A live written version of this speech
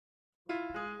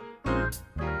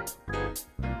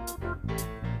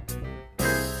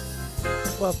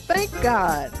Well, thank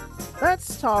God.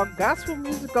 Let's Talk Gospel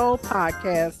Music Gold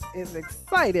podcast is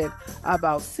excited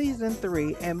about season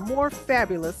 3 and more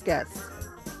fabulous guests.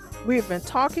 We've been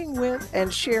talking with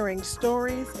and sharing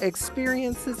stories,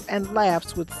 experiences, and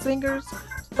laughs with singers,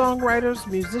 songwriters,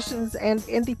 musicians, and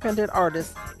independent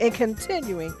artists in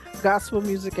continuing gospel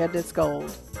music at its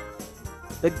gold.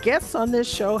 The guests on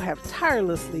this show have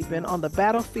tirelessly been on the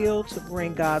battlefield to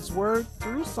bring God's word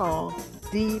through song,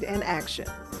 deed, and action.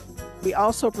 We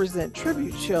also present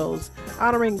tribute shows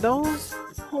honoring those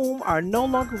whom are no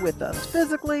longer with us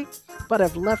physically, but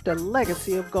have left a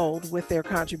legacy of gold with their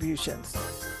contributions.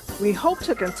 We hope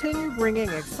to continue bringing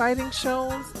exciting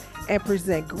shows and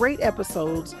present great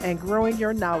episodes and growing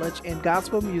your knowledge in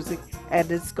gospel music at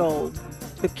its gold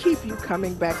to keep you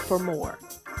coming back for more.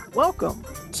 Welcome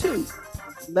to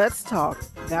Let's Talk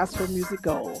Gospel Music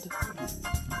Gold.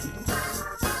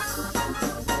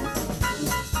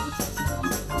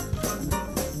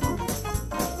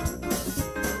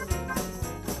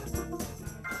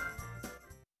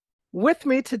 With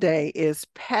me today is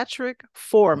Patrick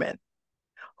Foreman,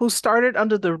 who started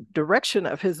under the direction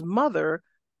of his mother,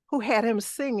 who had him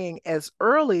singing as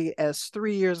early as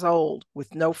 3 years old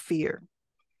with no fear.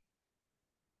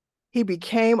 He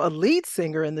became a lead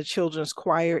singer in the children's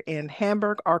choir in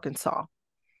Hamburg, Arkansas.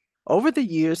 Over the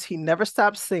years, he never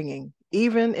stopped singing,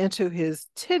 even into his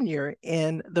tenure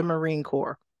in the Marine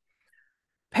Corps.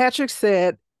 Patrick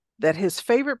said that his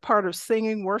favorite part of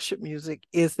singing worship music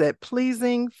is that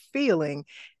pleasing feeling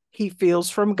he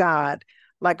feels from God,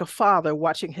 like a father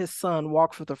watching his son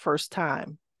walk for the first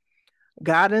time.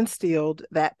 God instilled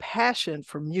that passion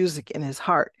for music in his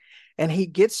heart, and he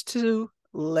gets to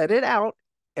let it out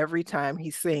every time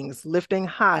he sings, lifting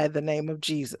high the name of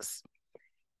Jesus.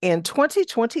 In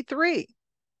 2023,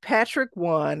 Patrick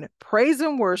won Praise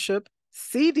and Worship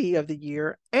CD of the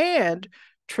Year and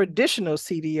Traditional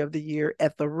CD of the Year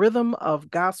at the Rhythm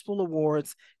of Gospel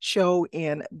Awards show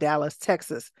in Dallas,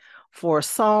 Texas for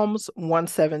Psalms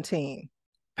 117.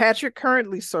 Patrick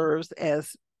currently serves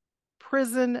as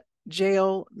prison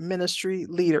jail ministry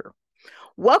leader.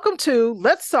 Welcome to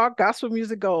Let's Talk Gospel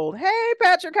Music Gold. Hey,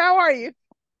 Patrick, how are you?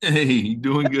 Hey,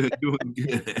 doing good, doing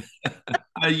good.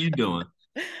 How you doing?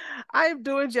 I'm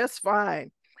doing just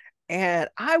fine. And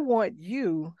I want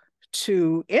you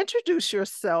to introduce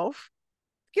yourself,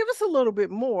 give us a little bit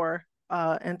more,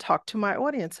 and talk to my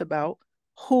audience about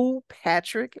who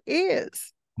Patrick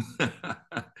is.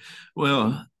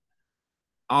 Well,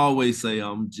 I always say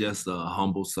I'm just a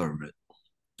humble servant.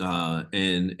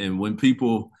 And when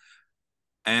people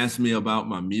ask me about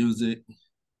my music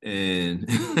and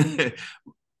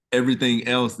everything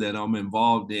else that I'm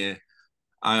involved in,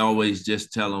 I always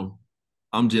just tell them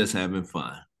I'm just having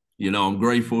fun. I'm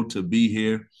grateful to be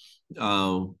here.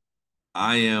 Uh,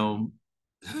 I am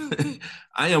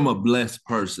I am a blessed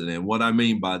person. And what I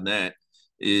mean by that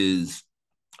is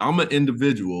I'm an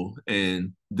individual,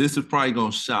 and this is probably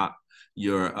gonna shock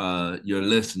your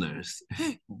listeners,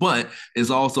 but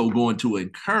it's also going to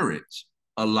encourage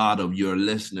a lot of your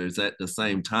listeners at the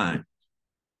same time.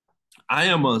 I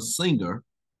am a singer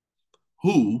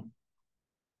who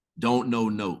don't know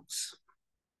notes.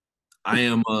 I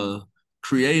am a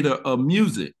creator of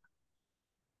music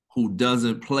who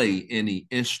doesn't play any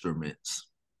instruments.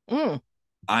 Mm.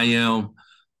 I am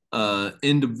an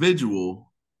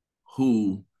individual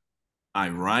who I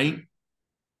write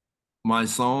my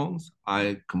songs,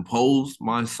 I compose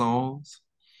my songs,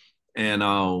 and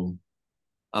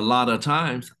a lot of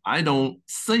times I don't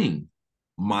sing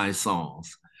my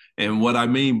songs. And what I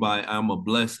mean by I'm a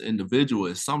blessed individual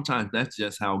is sometimes that's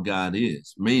just how God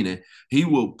is, meaning He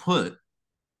will put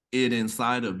it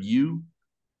inside of you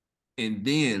and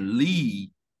then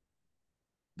lead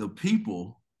the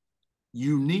people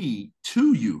you need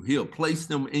to you. He'll place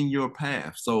them in your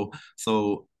path. So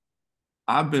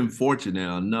I've been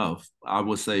fortunate enough, I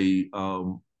would say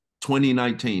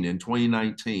 2019, in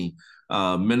 2019,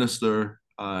 Minister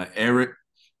Eric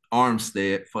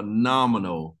Armstead,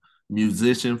 phenomenal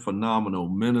musician, phenomenal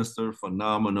minister,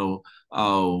 phenomenal,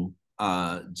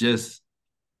 just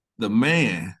the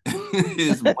man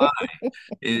is mine.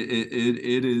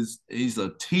 It is, he's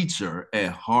a teacher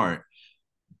at heart,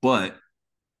 but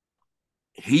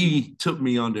he took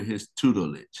me under his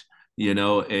tutelage,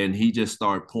 and he just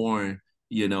started pouring,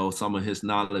 some of his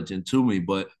knowledge into me.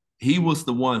 But he was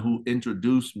the one who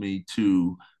introduced me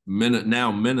to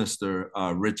now Minister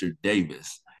Richard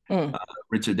Davis, Mm. uh,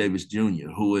 Richard Davis Jr.,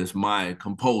 who is my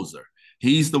composer.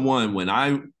 He's the one when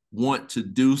I want to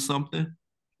do something,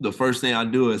 the first thing I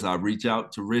do is I reach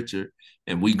out to Richard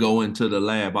and we go into the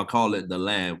lab. I call it the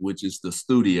lab, which is the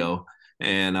studio.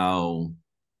 And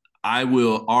I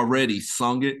will already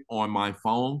sung it on my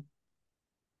phone.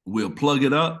 We'll plug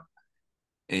it up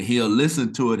and he'll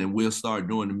listen to it and we'll start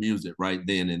doing the music right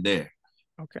then and there.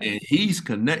 Okay. And he's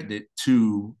connected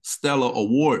to Stellar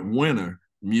Award winner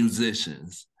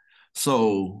musicians.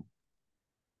 So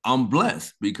I'm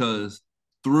blessed because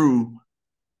through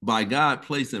by God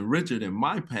placing Richard in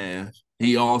my path,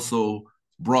 he also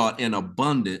brought in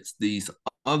abundance these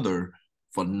other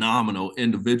phenomenal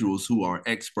individuals who are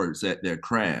experts at their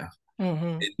craft. Mm-hmm.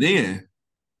 And then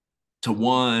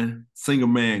Tawan Singer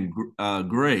Man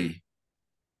Gray,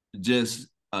 just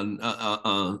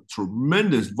a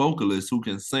tremendous vocalist who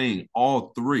can sing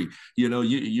all three. You know,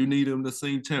 you need him to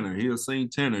sing tenor, he'll sing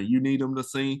tenor. You need him to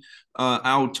sing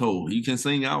alto, he can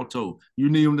sing alto. You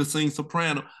need him to sing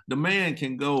soprano. The man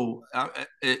can go.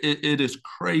 It is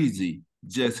crazy,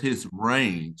 just his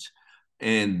range.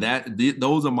 And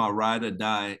those are my ride or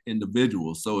die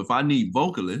individuals. So if I need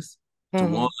vocalists, to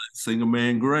Mm-hmm. one Singer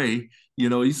Man Gray, you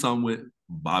know, he sung with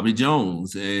Bobby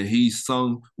Jones, and he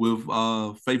sung with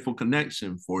Faithful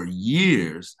Connection for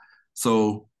years.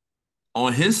 So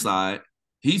on his side,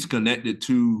 he's connected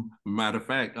to, matter of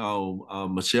fact,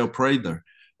 Michelle Prather,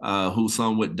 who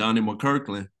sung with Donnie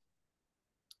McKirkland.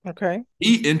 Okay.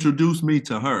 He introduced me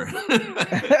to her.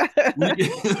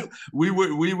 we,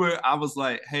 we were I was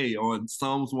like, hey, on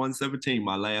Psalms 117,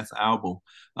 my last album,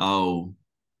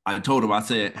 I told him, I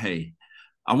said, hey,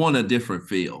 I want a different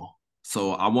feel.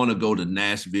 So I want to go to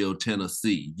Nashville,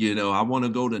 Tennessee. You know, I want to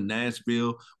go to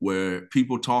Nashville where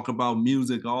people talk about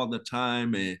music all the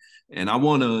time, and I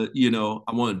want to, you know,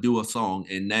 I want to do a song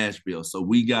in Nashville. So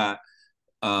we got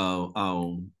uh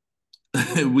um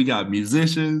we got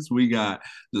musicians, we got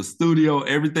the studio,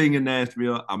 everything in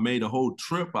Nashville. I made a whole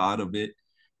trip out of it.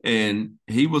 And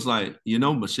he was like, you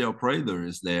know, Michelle Prather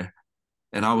is there.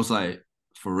 And I was like,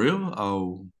 for real?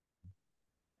 Oh,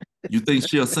 you think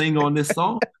she'll sing on this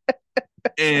song?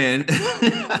 And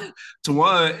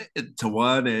Tawan,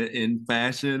 in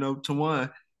fashion of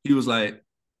Tawan, he was like,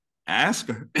 ask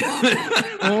her.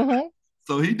 Mm-hmm.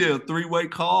 So he did a three-way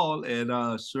call,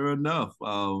 and sure enough,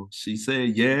 she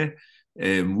said yeah,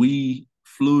 and we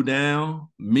flew down.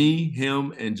 Me,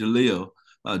 him, and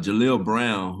Jaleel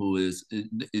Brown, who is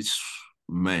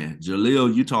man,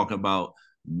 Jaleel. You talk about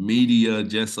media,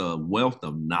 just a wealth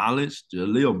of knowledge.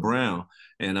 Jaleel Brown,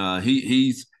 and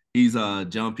he's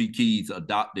John P. Key's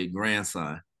adopted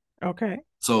grandson. Okay.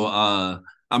 So I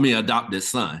mean adopted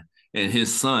son. And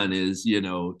his son is, you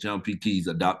know, John P. Key's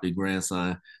adopted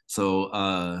grandson.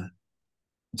 So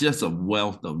just a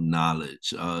wealth of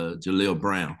knowledge, Jaleel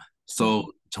Brown.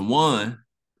 So Tawan,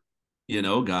 you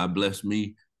know, God bless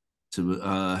me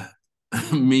to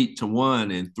meet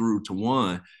Tawan, and through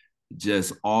Tawan,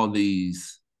 just all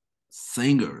these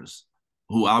singers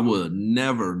who I would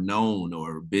never known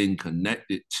or been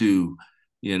connected to,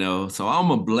 you know. So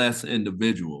I'm a blessed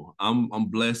individual. I'm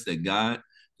blessed that God,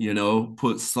 you know,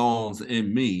 put songs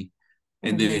in me,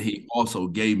 and Mm-hmm. then He also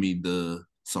gave me the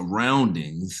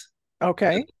surroundings to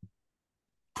Okay.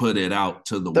 put it out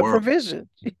to the The world. provision.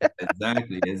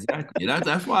 Exactly, exactly.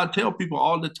 That's why I tell people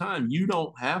all the time, you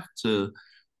don't have to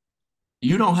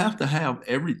have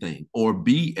everything or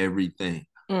be everything.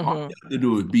 All Mm-hmm. you have to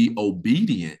do is be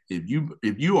obedient.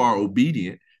 If you are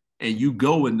obedient and you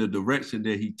go in the direction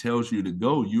that he tells you to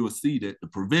go, you will see that the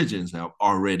provisions have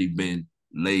already been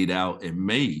laid out and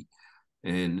made.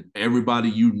 And everybody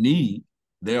you need,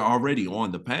 they're already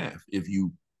on the path if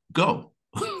you go.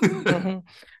 Mm-hmm.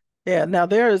 Yeah. Now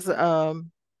there's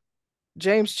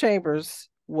James Chambers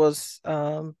was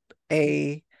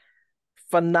a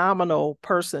phenomenal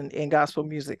person in gospel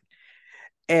music.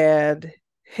 And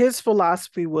his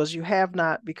philosophy was you have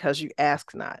not because you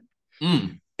ask not.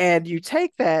 Mm, And you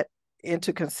take that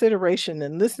into consideration,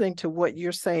 and listening to what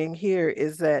you're saying here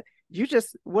is that you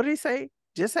just, what did he say?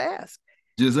 Just ask.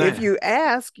 just If ask. you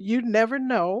ask, you never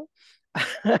know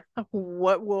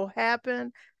what will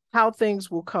happen, how things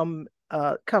will come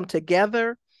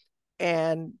together,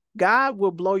 and God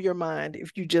will blow your mind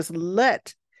if you just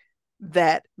let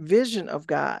that vision of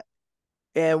God.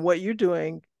 And what you're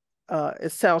doing,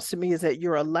 it sounds to me, is that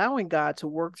you're allowing God to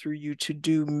work through you to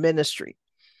do ministry.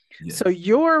 So Yes.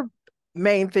 your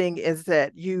main thing is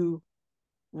that you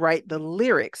write the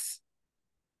lyrics.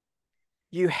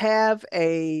 You have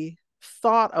a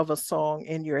thought of a song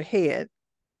in your head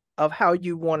of how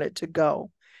you want it to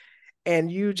go,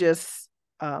 and you just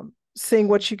sing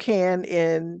what you can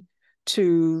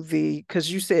into the, because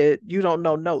you said you don't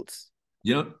know notes.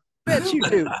 Yep. Bet you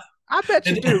do. I bet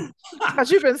you And do. Because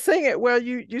you've been singing. Well,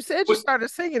 you said you then, started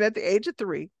singing at the age of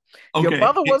 3. Your okay.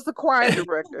 mother was the choir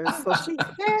director, so she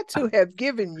had to have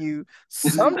given you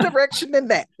some direction in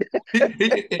that.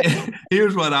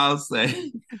 Here's what I'll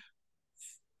say.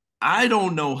 I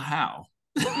don't know how.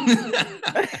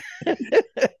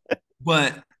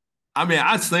 But I mean,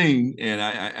 I sing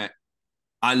and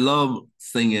I love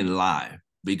singing live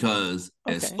because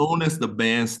as Okay. soon as the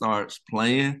band starts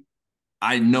playing,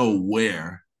 I know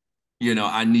where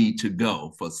I need to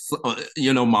go for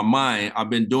my mind. I've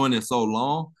been doing it so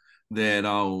long that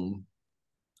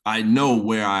I know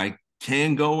where I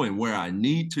can go and where I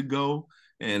need to go,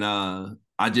 and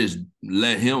I just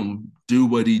let him do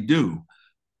what he do.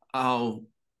 Uh, So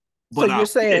but I you're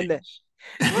saying that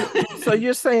wish.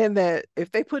 you're saying that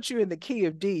if they put you in the key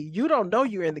of D, you don't know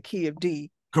you're in the key of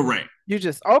D. Correct. You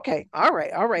just okay, all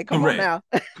right, come on Correct. now.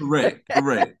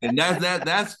 Correct. And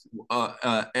that's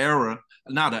error,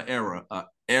 not an error,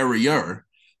 area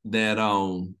that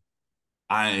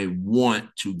I want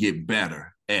to get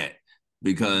better at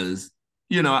because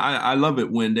I love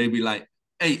it when they be like,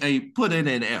 hey, put it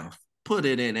in F, put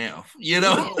it in F,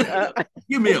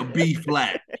 give me a B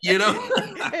flat,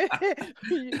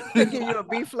 They give you a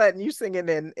B flat and you singing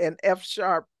in F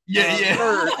sharp yeah,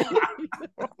 third. yeah.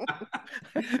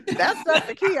 That's not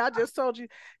the key. I just told you.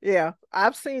 Yeah,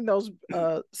 I've seen those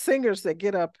singers that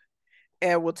get up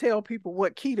and will tell people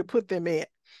what key to put them in.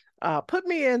 Put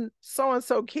me in so and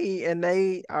so key, and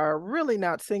they are really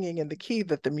not singing in the key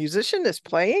that the musician is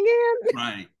playing in.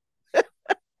 Right.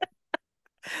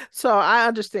 So I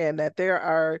understand that there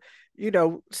are,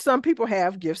 some people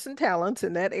have gifts and talents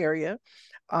in that area,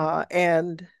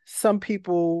 and some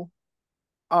people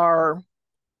are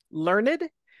learned,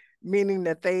 meaning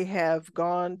that they have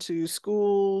gone to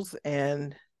schools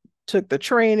and took the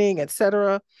training,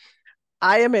 etc.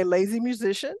 I am a lazy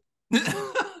musician.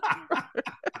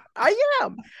 I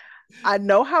am. I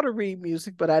know how to read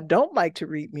music, but I don't like to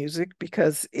read music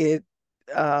because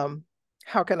um,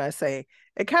 how can I say,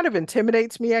 it kind of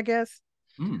intimidates me, I guess.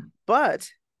 Mm. But,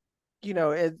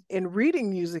 in reading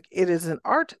music, it is an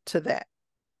art to that.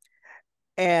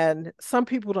 And some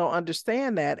people don't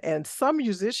understand that. And some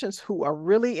musicians who are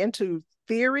really into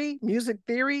theory, music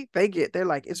theory, they're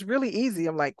like, it's really easy.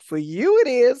 I'm like, for you, it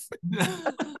is.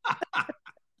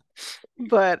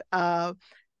 But I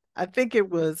think it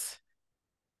was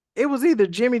either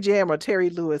Jimmy Jam or Terry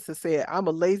Lewis that said, I'm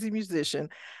a lazy musician,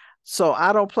 so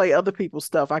I don't play other people's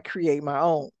stuff. I create my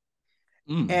own.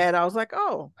 Mm. And I was like,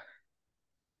 oh,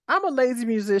 I'm a lazy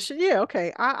musician. Yeah,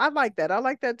 okay. I like that. I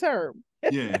like that term.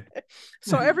 Yeah.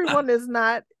 So everyone is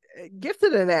not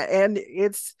gifted in that. And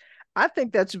I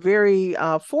think that's very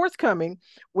forthcoming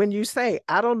when you say,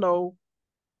 I don't know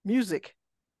music,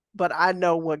 but I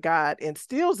know what God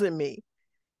instills in me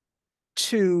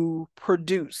to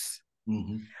produce.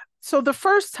 Mm-hmm. So the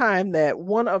first time that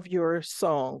one of your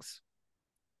songs,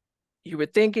 you were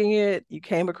thinking it, you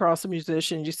came across a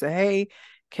musician, you said, hey,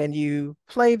 can you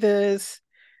play this?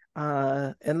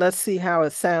 And let's see how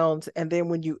it sounds. And then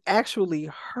when you actually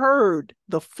heard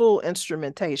the full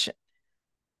instrumentation,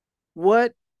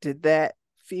 what did that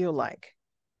feel like?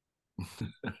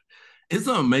 It's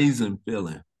an amazing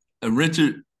feeling. And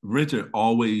Richard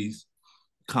always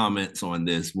comments on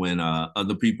this when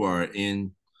other people are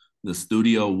in the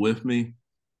studio with me.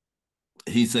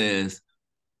 He says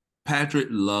Patrick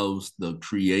loves the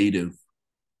creative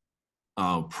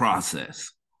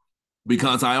process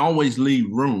because I always leave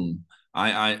room.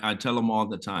 I tell him all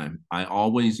the time. I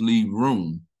always leave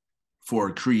room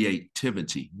for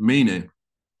creativity. Meaning,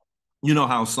 you know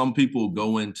how some people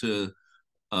go into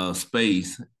a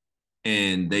space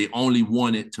and they only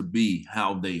want it to be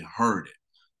how they heard it.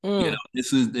 Mm,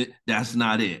 That's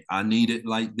not it. I need it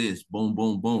like this. Boom,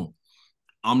 boom, boom.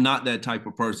 I'm not that type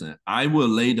of person. I will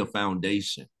lay the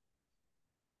foundation.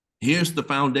 Here's the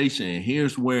foundation.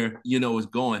 Here's where it's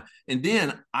going. And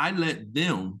then I let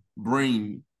them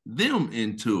bring them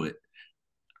into it.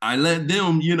 I let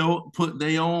them, put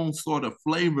their own sort of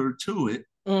flavor to it.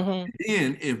 hmm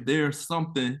Then if there's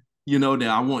something, that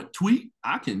I want tweak,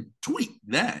 I can tweak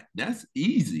that. That's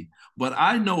easy. But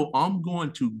I know I'm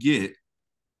going to get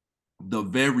the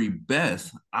very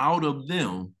best out of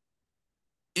them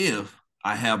if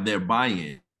I have their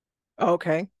buy-in,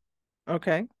 Okay.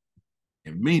 Okay.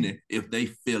 meaning if they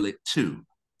feel it too.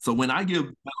 So when I give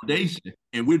foundation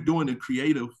and we're doing the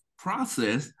creative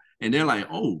process, and they're like,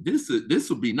 "Oh, this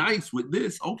will be nice with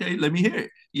this." Okay, let me hear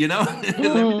it. Let me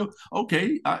do. hmm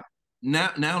Okay,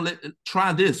 now let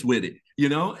try this with it.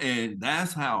 And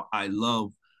that's how I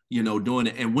love doing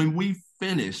it. And when we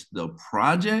finish the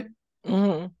project,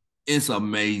 hmm it's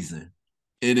amazing.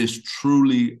 It is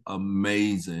truly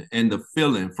amazing. And the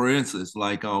feeling, for instance,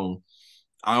 like I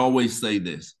always say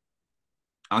this.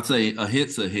 I say a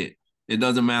hit's a hit. It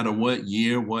doesn't matter what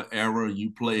year, what era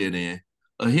you play it in.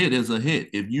 A hit is a hit.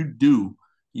 If you do,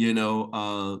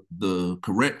 the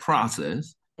correct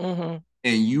process Mm-hmm.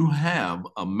 and you have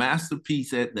a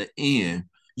masterpiece at the end,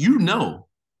 you know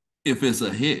if it's a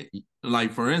hit.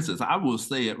 Like for instance, I will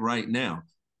say it right now.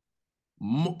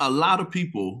 A lot of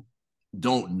people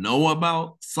don't know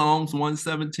about Psalms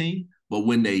 117, but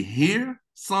when they hear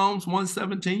Psalms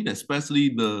 117, especially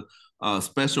the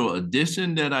special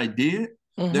edition that I did,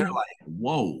 they're Mm-hmm. like,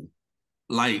 whoa,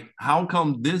 like, how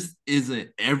come this isn't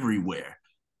everywhere?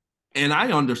 And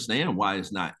I understand why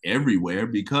it's not everywhere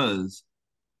because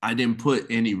I didn't put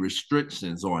any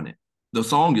restrictions on it. The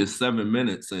song is 7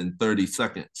 minutes and 30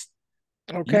 seconds.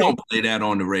 You Okay. don't play that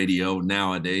on the radio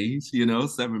nowadays,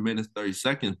 7 minutes, 30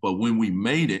 seconds. But when we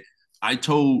made it, I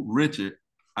told Richard,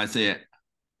 I said,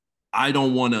 I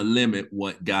don't want to limit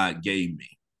what God gave me.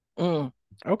 Mm.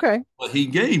 Okay. What he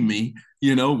gave me,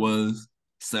 was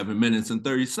 7 minutes and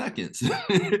 30 seconds.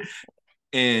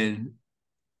 And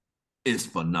it's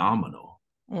phenomenal.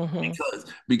 Mm-hmm.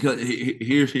 Because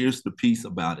here's the piece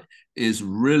about it. Is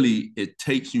really it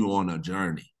takes you on a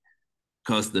journey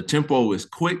because the tempo is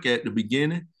quick at the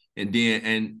beginning, and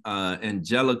then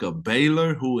Angelica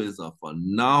Baylor, who is a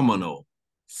phenomenal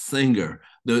singer,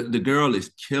 the girl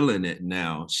is killing it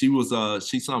now. She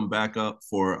sung backup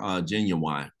for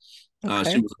Genuine. She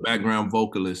Okay. was a background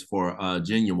vocalist for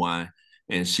Genuine,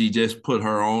 and she just put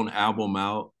her own album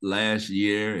out last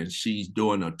year, and she's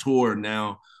doing a tour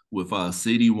now with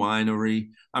City Winery.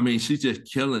 I mean, she's just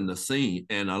killing the scene,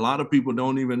 and a lot of people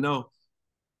don't even know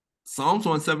Psalms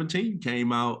 117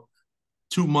 came out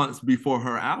 2 months before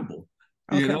her album.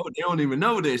 Okay. They don't even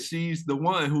know that she's the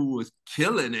one who was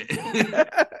killing it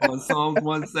on Psalms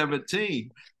 117.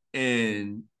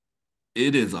 And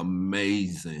it is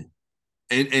amazing.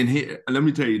 And here, let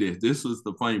me tell you this. This was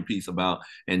the funny piece about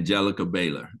Angelica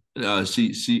Baylor.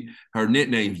 Her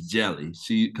nickname's Jelly.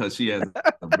 Because she has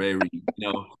a very,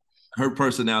 her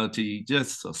personality,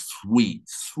 just a sweet,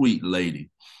 sweet lady.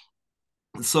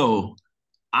 So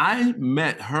I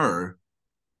met her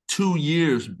 2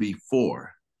 years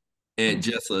before at Mm.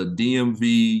 just a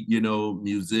DMV,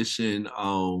 musician.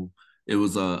 It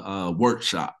was a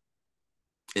workshop,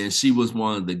 and she was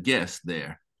one of the guests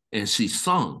there, and she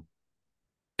sung.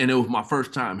 And it was my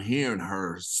first time hearing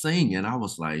her sing, and I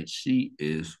was like, she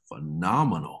is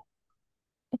phenomenal.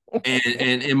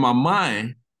 And in my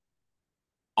mind,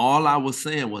 all I was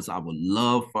saying was I would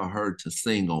love for her to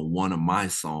sing on one of my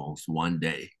songs one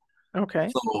day. Okay.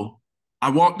 So I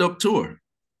walked up to her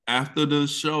after the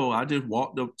show. I just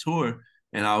walked up to her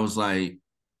and I was like,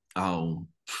 "Oh,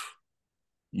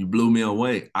 you blew me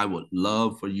away. I would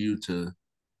love for you to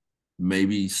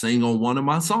maybe sing on one of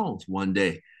my songs one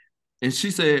day." And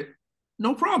she said,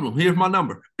 "No problem. Here's my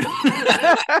number."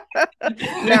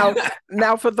 Now,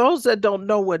 now for those that don't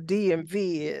know what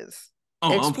DMV is,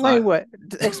 Oh, I'm explain sorry. what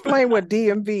explain what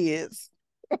DMV is.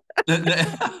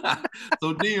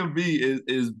 So DMV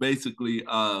is basically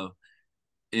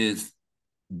is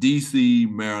DC,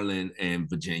 Maryland, and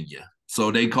Virginia.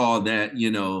 So they call that,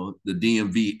 the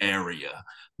DMV area.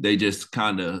 They just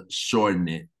kind of shorten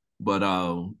it. But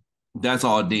that's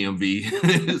all DMV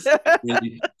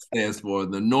really stands for.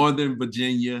 The Northern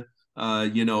Virginia,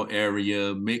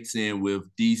 area mixed in with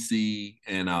DC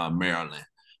and Maryland.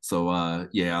 So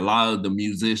yeah, a lot of the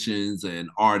musicians and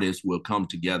artists will come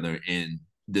together in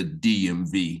the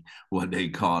DMV, what they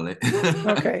call it.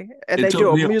 Okay. And It they took do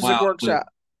a me a music while to workshop.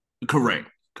 correct,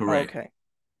 correct. Okay.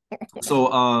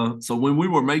 So when we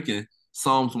were making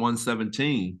Psalms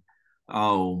 117,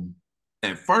 um,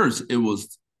 at first it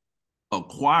was a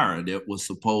choir that was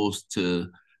supposed to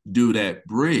do that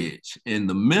bridge in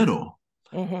the middle.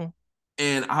 Hmm.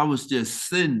 And I was just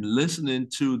sitting listening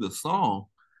to the song,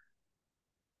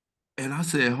 and I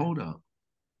said, hold up,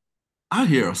 I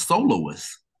hear a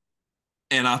soloist.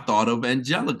 And I thought of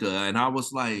Angelica, and I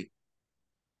was like,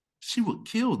 she would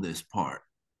kill this part.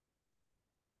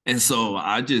 And so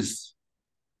I just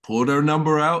pulled her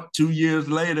number out 2 years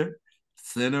later,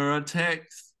 sent her a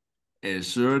text, and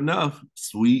sure enough,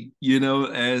 sweet,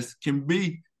 as can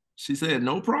be, she said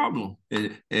no problem,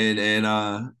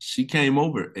 and she came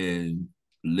over and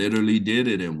literally did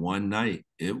it in one night.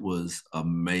 It was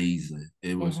amazing.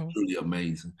 It was Hmm. truly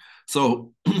amazing.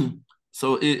 So,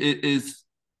 so it is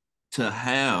to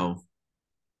have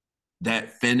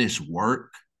that finished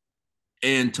work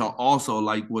and to also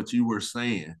like what you were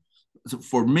saying. So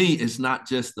for me, it's not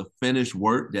just the finished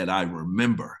work that I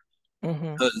remember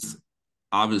Hmm. because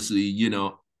obviously,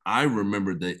 I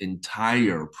remember the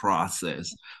entire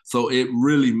process. So it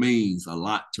really means a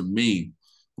lot to me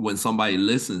when somebody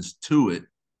listens to it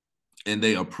and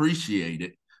they appreciate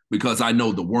it because I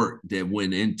know the work that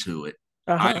went into it.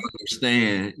 I Uh-huh.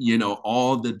 understand, you know,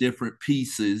 all the different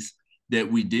pieces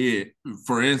that we did.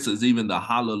 For instance, even the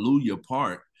hallelujah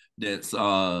part that's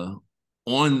on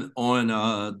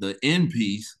the end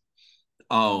piece.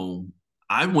 Um,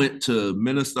 I went to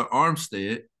Minister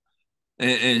Armstead,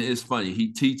 and it's funny,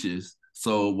 he teaches.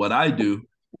 So what I do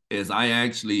is I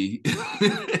actually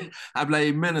I play,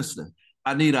 hey, minister,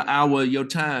 I need an hour of your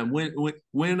time.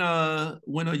 When are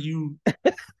you,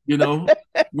 you know,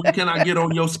 when can I get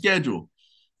on your schedule?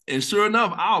 And sure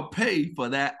enough, I'll pay for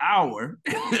that hour.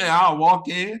 I'll walk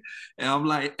in and I'm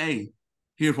like, hey,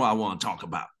 here's what I want to talk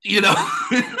about, you know.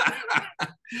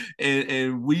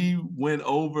 And we went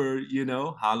over, you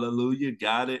know, hallelujah,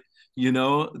 got it, you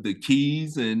know, the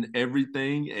keys and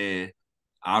everything. And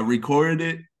I recorded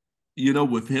it, you know,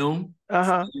 with him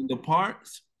Uh-huh. in the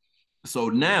parts. So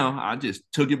now I just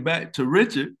took it back to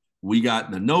Richard. We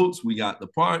got the notes, we got the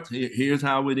parts. Here's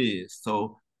how it is.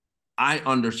 So I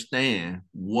understand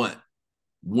went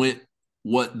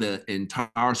what the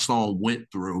entire song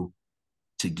went through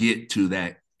to get to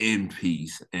that end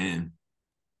piece. And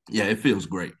yeah, it feels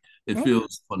great. It Okay.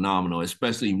 feels phenomenal,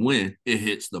 especially when it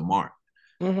hits the mark.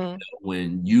 Mm-hmm.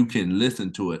 When you can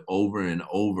listen to it over and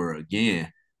over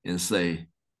again and say,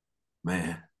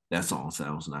 man, that song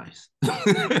sounds nice.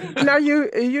 Now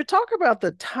you talk about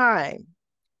the time,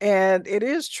 and it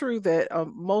is true that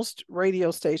most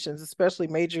radio stations, especially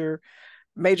major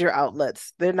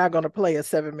outlets, they're not going to play a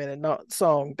 7 minute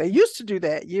song. They used to do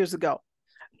that years ago.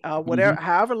 Mhm. Whatever,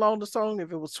 however long the song,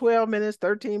 if it was 12 minutes,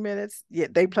 13 minutes, yeah,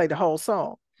 they play the whole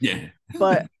song. Yeah.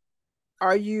 But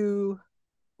are you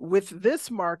with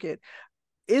this market?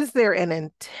 Is there an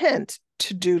intent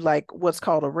to do like what's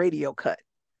called a radio cut,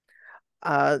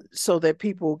 so that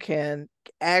people can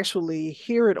actually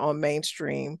hear it on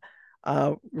mainstream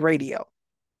radio?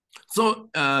 So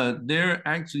there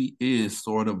actually is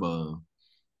sort of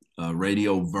a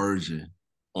radio version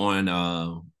on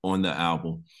the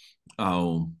album.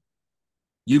 Um,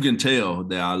 you can tell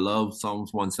that I love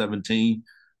Psalms 117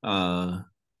 uh,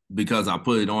 because I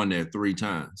put it on there 3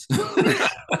 times.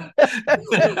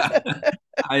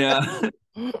 I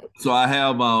so I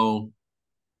have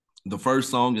the first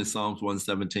song is Psalms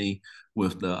 117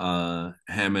 with the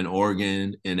Hammond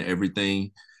organ and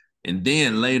everything, and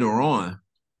then later on,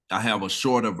 I have a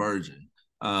shorter version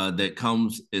that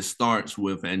comes. It starts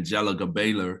with Angelica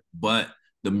Baylor, but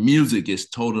the music is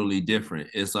totally different.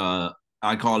 It's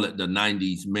I call it the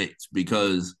 '90s mix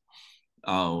because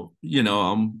you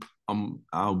know,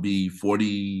 I'll be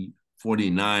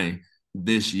 49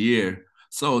 this year.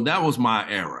 So that was my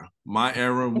era. My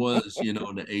era was, you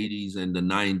know, the 80s and the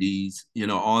 90s, you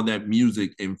know, all that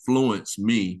music influenced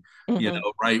me, you Mm-hmm.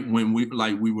 know, right when we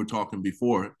like we were talking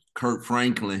before, Kurt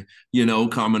Franklin, you know,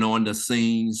 coming on the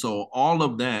scene. So all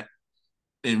of that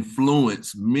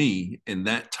influenced me and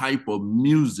that type of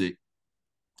music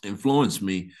influenced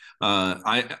me.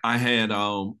 I had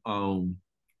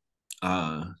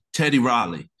Teddy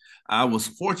Riley. I was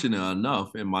fortunate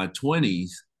enough in my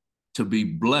 20s to be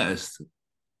blessed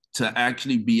to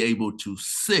actually be able to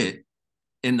sit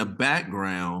in the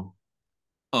background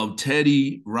of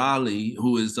Teddy Riley,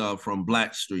 who is from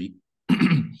Blackstreet,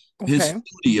 his Okay.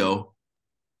 studio,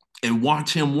 and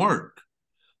watch him work.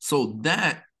 So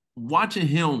that watching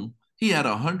him, he had a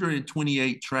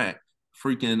 128 track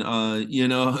freaking you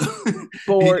know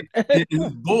Bored. his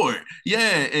board.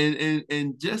 Yeah,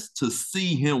 and just to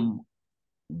see him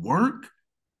work,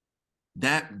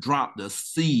 that dropped a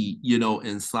seed, you know,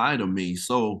 inside of me.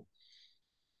 So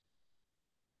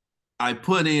I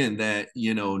put in that,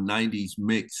 you know, 90s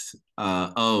mix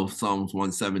of Psalms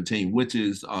 117, which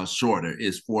is shorter.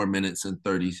 It's 4 minutes and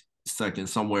 30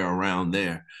 seconds, somewhere around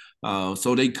there.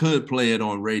 So they could play it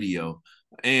on radio.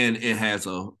 And it has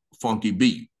a funky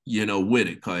beat, you know, with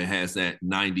it, because it has that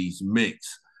 90s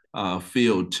mix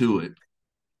feel to it.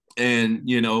 And,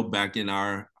 you know, back in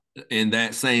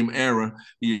that same era,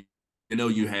 you know,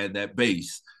 you had that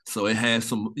bass. So it has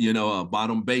some, you know, a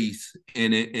bottom bass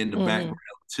in it in the Mm-hmm. background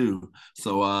too.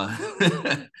 So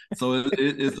so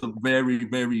it's a very,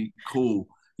 very cool,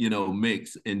 you know,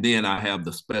 mix. And then I have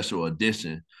the special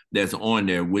edition that's on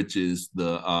there, which is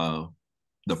the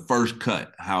first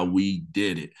cut, how we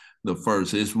did it. The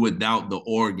first, it's without the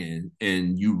organ,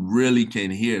 and you really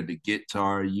can hear the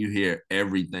guitar, you hear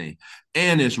everything.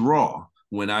 And it's raw.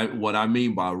 What I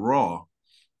mean by raw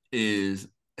is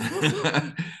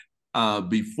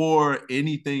before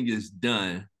anything is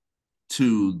done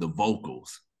to the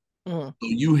vocals. Mm. So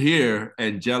you hear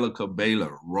Angelica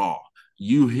Baylor raw.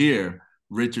 You hear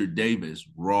Richard Davis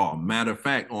raw. Matter of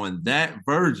fact, on that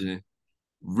version,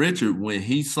 Richard, when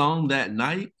he sung that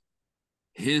night,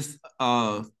 his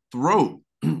throat,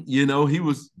 he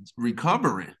was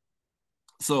recovering.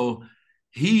 So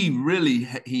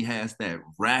he has that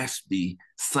raspy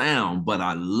sound, but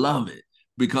I love it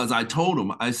because I told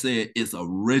him, I said it's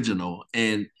original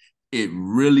and it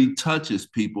really touches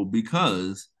people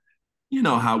because you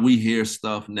know how we hear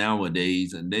stuff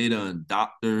nowadays and they done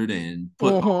doctored and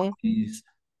put all Hmm. these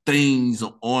things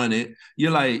on it.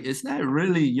 You're like, is that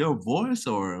really your voice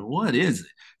or what is it?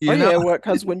 Oh You know? yeah, what?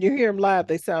 Because when you hear them live,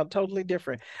 they sound totally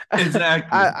different.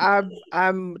 Exactly.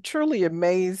 I'm truly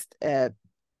amazed at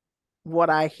what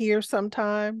I hear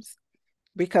sometimes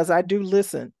because I do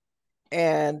listen.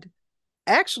 And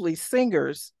actually,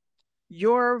 singers,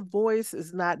 your voice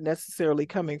is not necessarily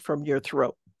coming from your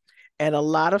throat. And a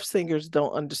lot of singers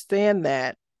don't understand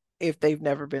that if they've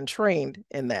never been trained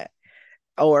in that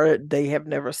or they have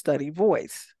never studied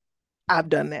voice. I've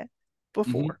done that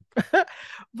Mm-hmm. before.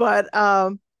 But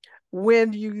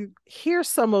when you hear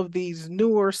some of these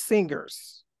newer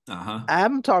singers, Uh-huh.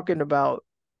 I'm talking about,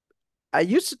 I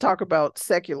used to talk about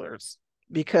seculars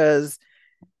because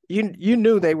you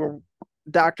knew they were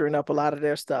doctoring up a lot of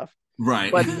their stuff.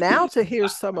 Right. But now to hear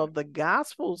some of the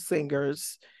gospel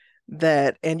singers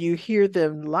that, and you hear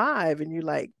them live and you're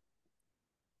like,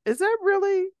 is that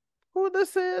really who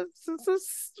this is? Is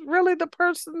this really the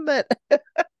person that,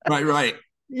 Right, right.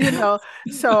 you know?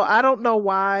 So I don't know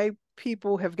why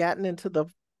people have gotten into the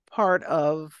part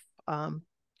of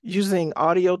using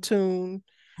audio tune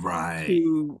Right.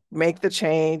 to make the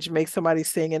change, make somebody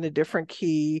sing in a different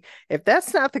key. If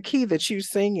that's not the key that you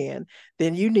sing in,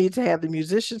 then you need to have the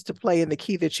musicians to play in the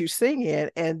key that you sing in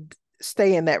and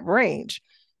stay in that range.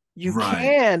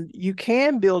 Right. You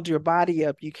can build your body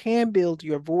up, you can build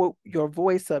your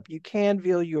voice up, you can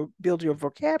build your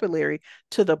vocabulary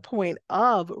to the point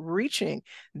of reaching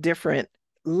different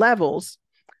levels,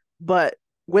 but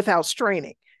without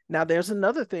straining. Now, there's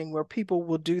another thing where people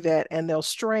will do that and they'll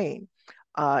strain.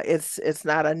 It's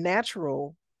not a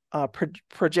natural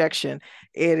projection.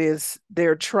 It is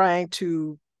they're trying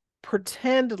to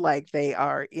pretend like they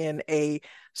are in a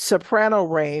soprano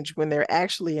range when they're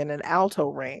actually in an alto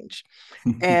range.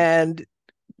 And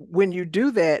when you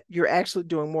do that, you're actually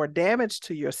doing more damage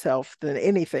to yourself than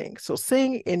anything. So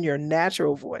sing in your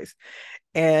natural voice.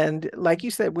 And like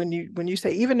you said, when you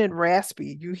say even in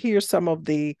raspy, you hear some of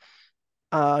the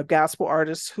gospel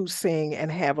artists who sing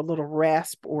and have a little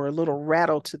rasp or a little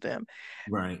rattle to them.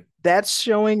 Right. That's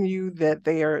showing you that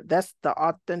that's the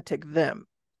authentic them.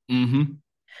 Mm-hmm.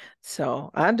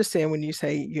 So I understand when you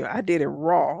say I did it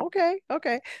raw. Okay,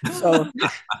 okay. So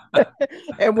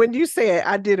and when you say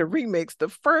I did a remix, the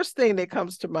first thing that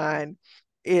comes to mind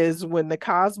is when the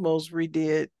Cosmos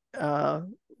redid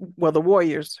well, the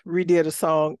Warriors redid a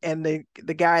song and the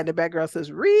guy in the background says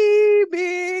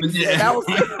remix. And Yeah. I was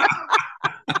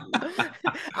like,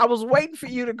 I was waiting for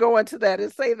you to go into that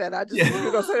and say that. I just knew you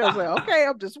were gonna say that. I was like, okay,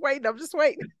 I'm just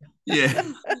waiting.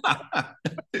 Yeah.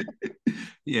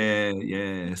 Yeah,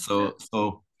 yeah. So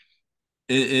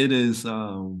it is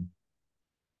an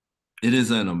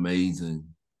amazing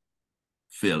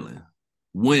feeling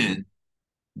when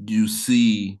Mhm. you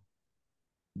see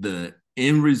the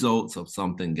end results of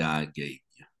something God gave.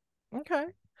 Okay.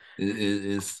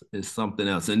 It's something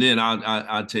else. And then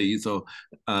I'll tell you. So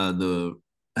the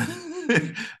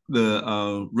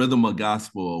the Rhythm of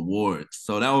Gospel Awards.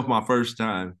 So that was my first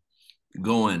time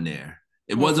going there.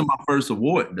 It wasn't Mm, my first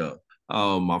award though.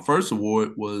 My first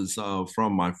award was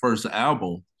from my first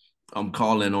album. I'm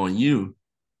calling on you.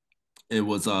 It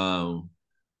was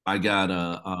I got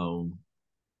a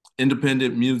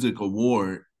independent music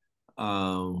award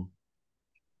um,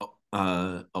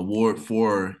 award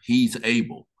for He's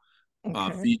Able,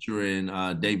 okay. featuring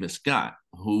David Scott,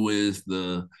 who is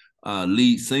the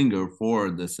lead singer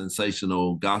for the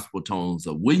sensational gospel tones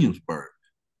of Williamsburg.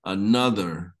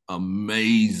 Another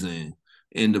amazing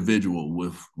individual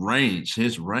with range.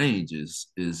 His range is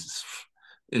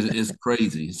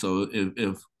crazy. So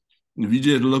if you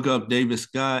just look up David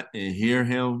Scott and hear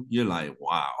him, you're like,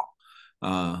 wow,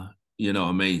 uh,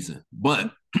 amazing.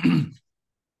 But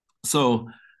so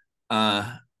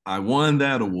I won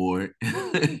that award,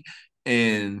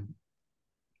 and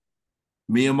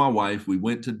me and my wife, we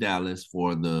went to Dallas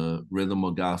for the Rhythm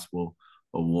of Gospel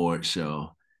Award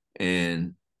show.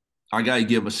 And I got to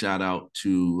give a shout out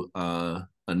to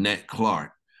Annette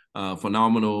Clark,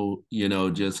 phenomenal,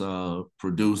 just a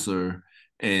producer.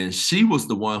 And she was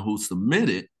the one who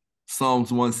submitted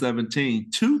Psalms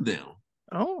 117 to them.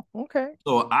 Oh, okay.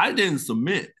 So I didn't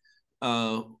submit.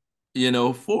 uh,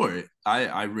 for it.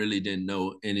 I really didn't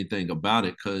know anything about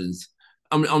it because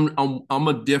I'm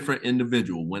a different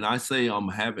individual. When I say I'm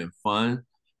having fun,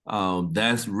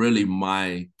 that's really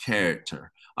my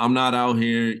character. I'm not out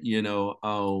here,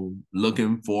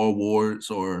 looking for awards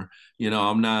or,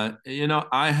 I'm not,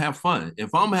 I have fun.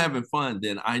 If I'm having fun,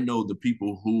 then I know the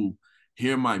people who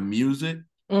hear my music,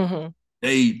 Mm-hmm.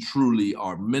 they truly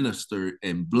are ministered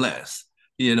and blessed,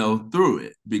 through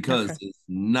it because Okay. it's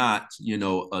not,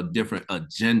 a different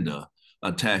agenda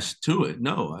attached to it.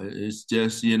 No, it's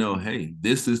just, hey,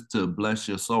 this is to bless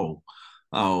your soul.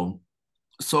 Um,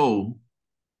 so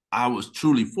I was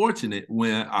truly fortunate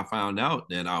when I found out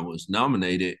that I was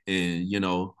nominated in,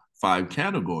 5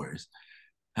 categories.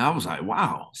 And I was like,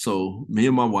 wow. So me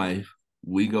and my wife,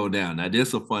 we go down. Now,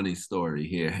 there's a funny story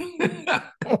here.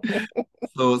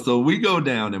 So we go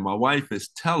down, and my wife is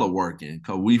teleworking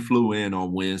because we flew in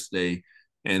on Wednesday,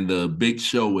 and the big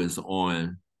show is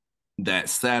on that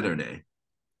Saturday.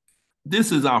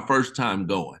 This is our first time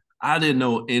going. I didn't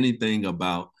know anything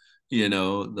about,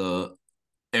 the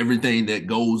everything that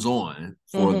goes on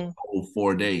for the Mm-hmm. whole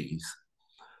 4 days.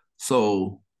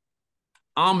 So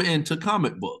I'm into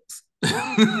comic books.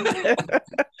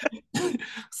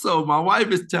 So my wife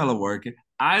is teleworking.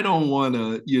 I don't want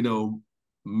to,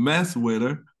 mess with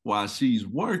her while she's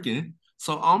working.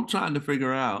 So I'm trying to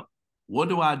figure out what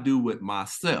do I do with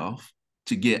myself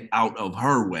to get out of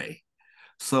her way.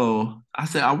 So I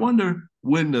said, I wonder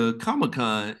when the Comic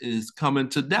Con is coming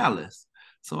to Dallas.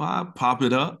 So I pop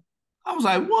it up. I was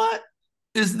like, what?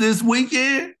 Is this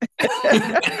weekend?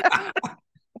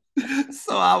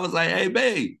 So I was like, hey,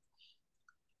 babe,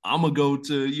 I'm gonna go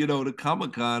to, the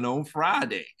Comic Con on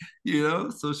Friday,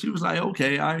 So she was like,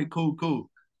 okay, all right, cool, cool.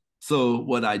 So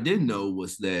what I didn't know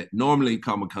was that normally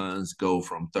Comic Cons go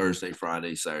from Thursday,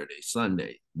 Friday, Saturday,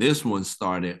 Sunday. This one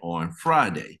started on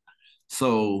Friday.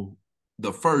 So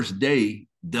the first day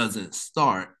doesn't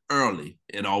start early.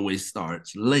 It always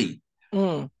starts late.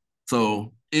 Mm.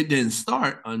 So it didn't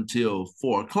start until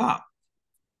 4 o'clock.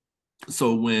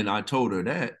 So when I told her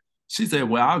that, she said,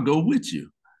 well, I'll go with you.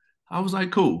 I was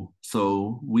like, cool.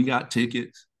 So we got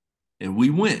tickets and we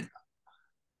went.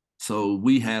 So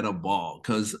we had a ball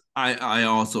because I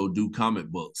also do comic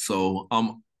books. So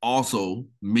I'm also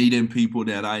meeting people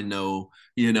that I know,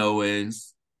 and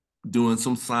doing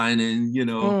some signing,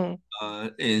 Mm.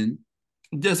 and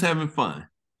just having fun.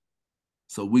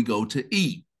 So we go to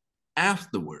eat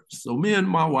afterwards. So me and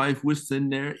my wife, we're sitting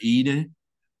there eating,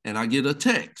 and I get a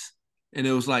text. And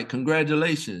it was like,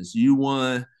 congratulations, you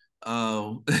won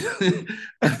Praise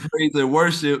and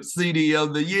Worship CD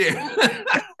of the Year.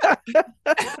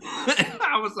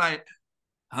 I was like,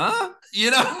 huh?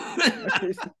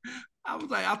 I was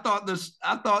like, I thought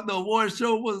the award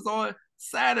show was on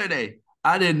Saturday.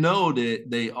 I didn't know that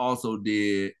they also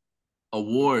did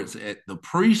awards at the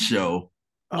pre-show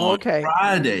Oh, on okay.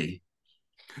 Friday.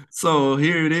 So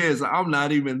here it is. I'm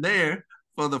not even there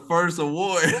for the first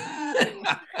award.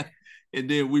 And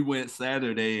then we went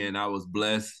Saturday and I was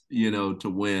blessed, to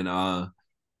win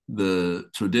the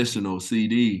traditional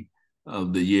CD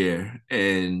of the year.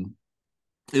 And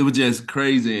it was just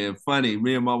crazy and funny.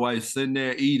 Me and my wife sitting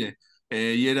there eating,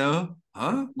 and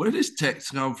where this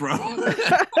text come from?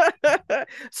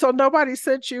 So nobody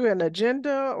sent you an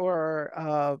agenda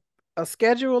or a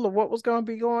schedule of what was going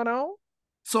to be going on?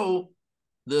 So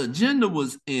the agenda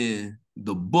was in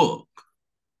the book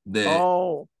that,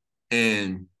 Oh.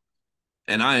 and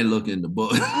I ain't look in the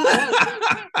book.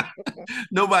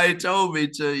 Nobody told me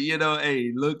to,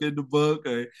 hey, look in the book,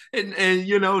 and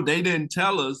they didn't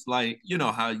tell us like,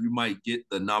 how you might get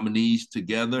the nominees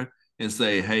together and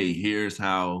say, hey, here's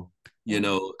how,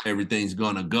 Mm. everything's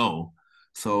gonna go.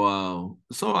 So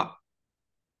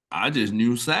I just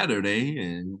knew Saturday,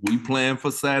 and we planned for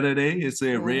Saturday. It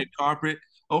said red Mm. carpet.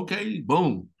 Okay,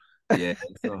 boom. Yeah.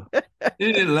 So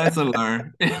it is lesson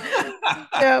learned.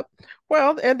 Yeah.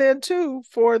 Well, and then too,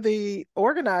 for the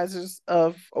organizers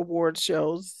of award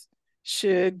shows,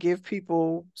 should give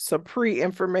people some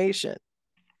pre-information,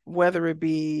 whether it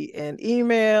be an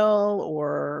email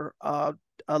or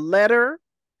a letter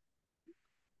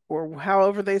or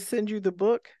however they send you the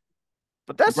book.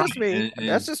 But that's Right. just me.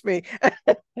 That's And just me.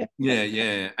 yeah,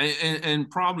 yeah. And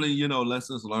probably,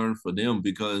 lessons learned for them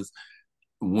because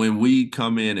when we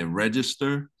come in and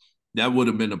register, that would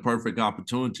have been the perfect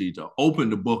opportunity to open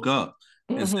the book up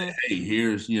and say, Hmm. hey,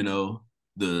 here's,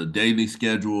 the daily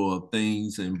schedule of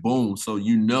things, and boom. So,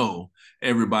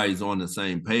 everybody's on the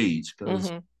same page because,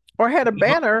 Hmm. Or had a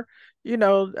banner,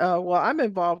 well, I'm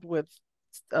involved with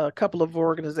a couple of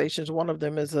organizations. One of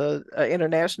them is a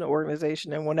international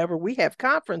organization, and whenever we have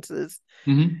conferences,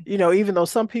 Mm-hmm. even though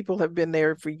some people have been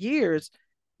there for years,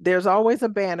 there's always a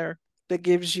banner that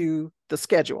gives you the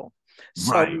schedule.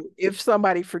 Right. So if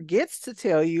somebody forgets to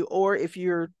tell you, or if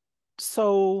you're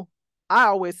so, I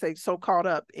always say, so caught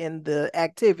up in the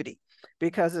activity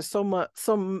because there's so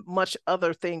much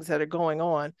other things that are going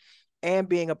on. And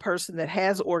being a person that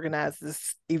has organized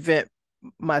this event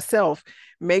myself,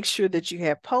 make sure that you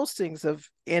have postings of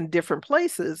in different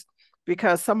places,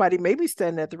 because somebody may be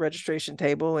standing at the registration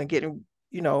table and getting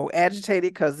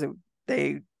agitated because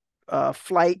they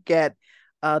flight got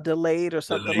delayed or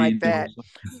something like Delayed or that,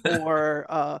 something.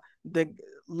 or the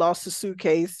lost a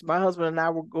suitcase. My husband and I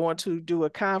were going to do a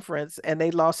conference and they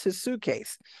lost his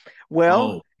suitcase. Well,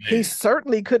 Oh he man.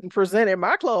 certainly couldn't present in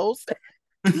my clothes.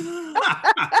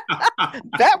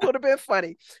 That would have been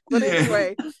funny. But Yeah.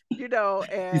 anyway, He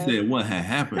and said what had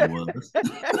happened was.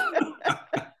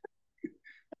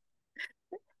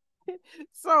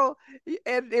 so,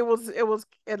 and it was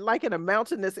and like in a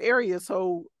mountainous area,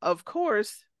 so of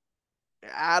course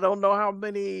I don't know how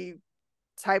many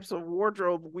types of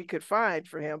wardrobe we could find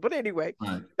for him. But anyway,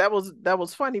 Right. that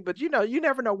was funny. But you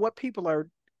never know what people are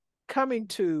coming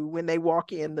to when they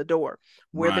walk in the door,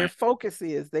 where their Right. focus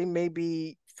is. They may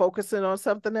be focusing on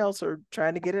something else or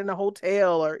trying to get in a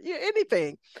hotel or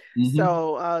anything. Mm-hmm.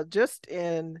 So just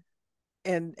in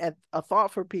at a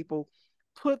thought for people,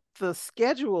 put the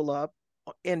schedule up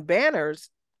in banners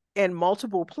in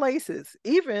multiple places,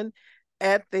 even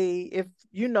at the if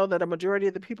you know that a majority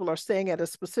of the people are staying at a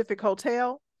specific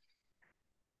hotel,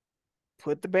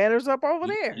 put the banners up over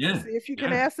there. Yeah. See if you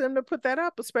can Yeah. ask them to put that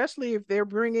up, especially if you're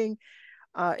bringing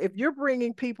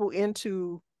people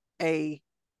into a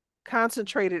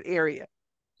concentrated area.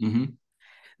 Mm-hmm.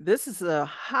 This is a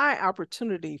high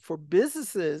opportunity for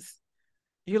businesses.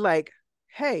 You're like,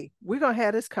 hey, we're going to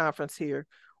have this conference here.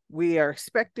 We are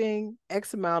expecting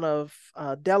X amount of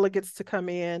delegates to come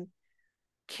in.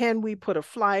 Can we put a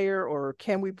flyer, or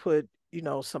can we put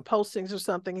some postings or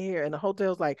something here? And the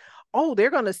hotel's like, oh, they're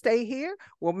going to stay here,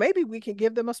 well, maybe we can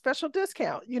give them a special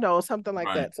discount, something like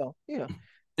Right. that. So And I'm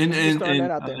just and throwing that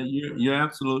and out there. you're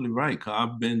absolutely right. 'Cause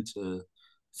I've been to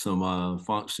some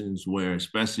functions where,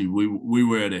 especially we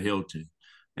were at a Hilton,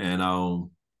 and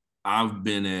I've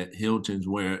been at Hiltons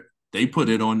where they put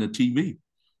it on the TV.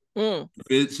 Mm, If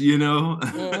it's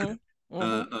mm-hmm,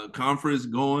 mm-hmm. a conference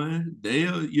going,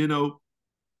 they'll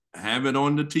have it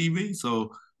on the TV.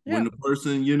 So when Yeah. the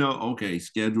person okay,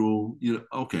 schedule,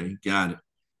 okay, got it.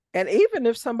 And even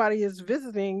if somebody is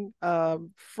visiting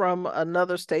from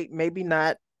another state, maybe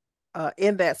not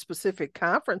in that specific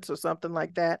conference or something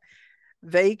like that,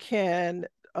 they can,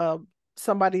 uh,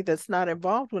 somebody that's not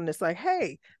involved when it's like,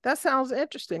 hey, that sounds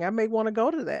interesting. I may want to go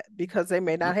to that because they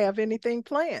may not have anything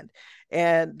planned.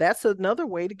 And that's another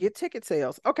way to get ticket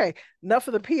sales. Okay, enough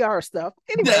of the PR stuff.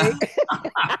 Anyway,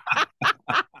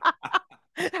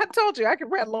 I told you I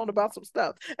could rattle on about some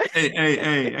stuff. Hey,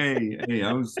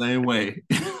 I'm the same way.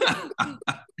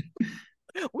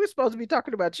 We're supposed to be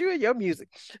talking about you and your music.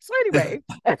 So, anyway,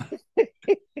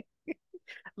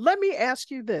 let me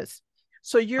ask you this.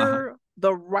 So, Uh-huh. you're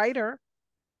the writer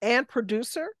and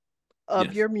producer of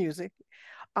Yes. your music.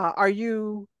 Are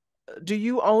you do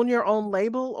you own your own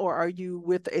label, or are you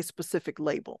with a specific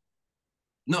label?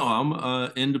 No,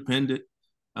 I'm independent.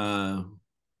 Uh,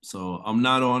 so I'm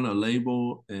not on a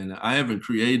label, and I haven't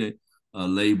created a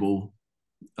label,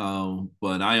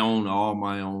 but I own all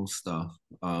my own stuff.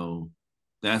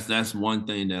 That's one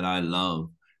thing that I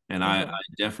love, and I Mm-hmm.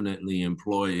 definitely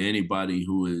employ anybody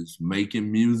who is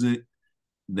making music.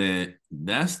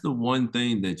 That's the one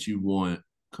thing that you want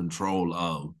control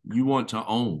of. You want to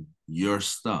own your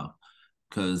stuff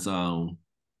because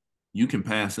you can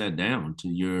pass that down to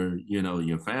your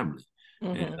family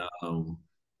and Mm-hmm. um,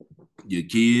 your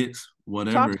kids,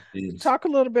 whatever Talk it is. talk a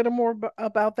little bit more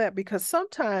about that, because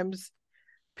sometimes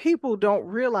people don't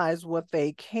realize what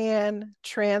they can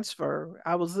transfer.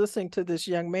 I was listening to this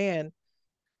young man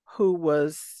who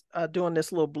was doing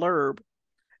this little blurb,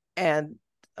 and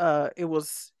it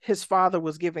was his father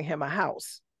was giving him a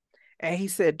house, and he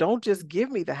said, "Don't just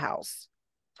give me the house,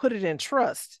 put it in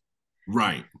trust."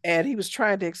 Right. And he was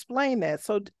trying to explain that.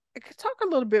 So talk a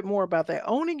little bit more about that,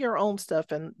 owning your own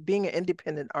stuff and being an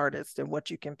independent artist and what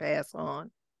you can pass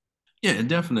on. Yeah,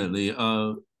 definitely.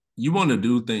 You want to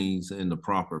do things in the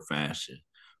proper fashion.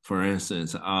 For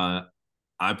instance, I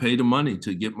pay the money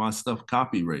to get my stuff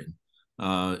copywritten,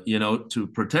 to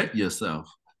protect yourself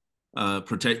and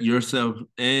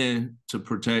to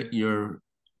protect your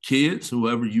kids,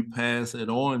 whoever you pass it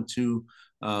on to.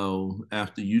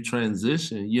 after you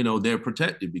transition, you know, they're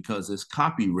protected because it's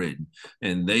copywritten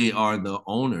and they are the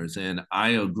owners. And I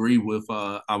agree with,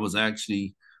 I was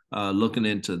actually looking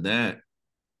into that,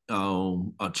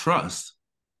 a trust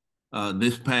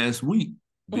this past week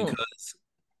Mm,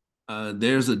 because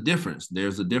there's a difference.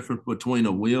 There's a difference between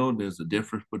a will, there's a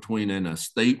difference between an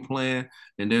estate plan,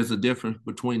 and there's a difference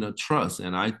between a trust.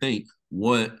 And I think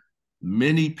what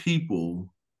many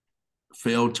people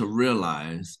fail to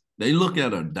realize, they look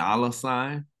at a dollar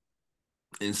sign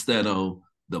instead of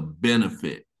the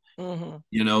benefit, mhm,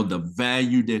 you know, the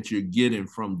value that you're getting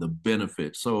from the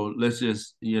benefit. So let's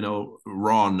just, you know,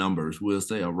 raw numbers, we'll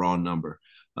say a raw number.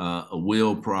 A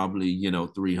will probably, you know,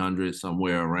 300,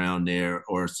 somewhere around there,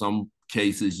 or some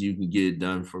cases you can get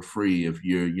done for free if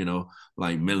you're, you know,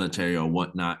 like military or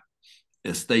whatnot.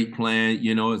 Estate plan,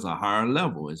 you know, is a higher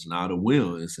level. It's not a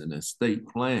will, it's an estate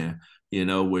plan, you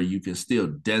know, where you can still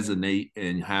designate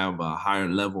and have a higher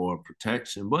level of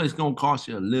protection, but it's going to cost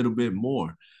you a little bit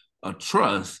more. A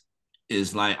trust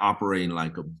is like operating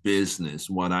like a business.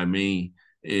 What I mean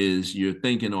is you're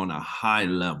thinking on a high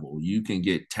level. You can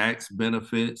get tax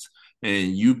benefits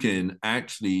and you can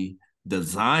actually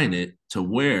design it to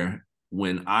where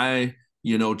when I,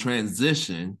 you know,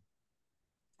 transition,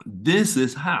 this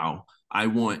is how I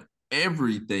want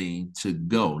everything to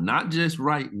go, not just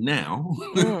right now,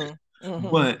 mm,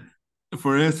 mhm, but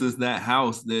for instance, that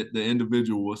house that the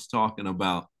individual was talking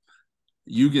about,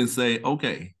 you can say,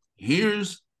 okay,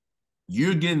 here's,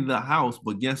 you're getting the house,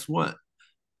 but guess what?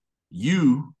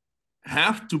 You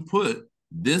have to put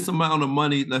this amount of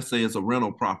money, let's say it's a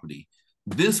rental property,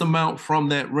 this amount from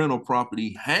that rental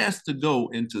property has to go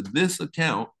into this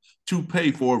account to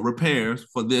pay for repairs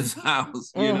for this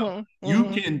house. You know, mhm, you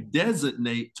mhm. can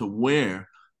designate to where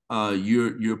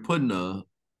you're putting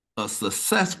a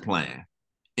success plan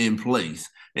in place.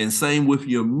 And same with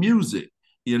your music.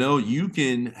 You know, you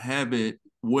can have it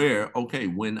where, okay,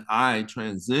 when I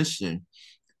transition,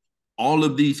 all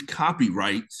of these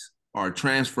copyrights are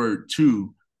transferred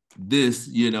to this,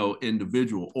 you know,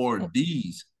 individual or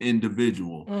these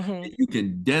individual. Mhm. And you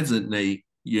can designate,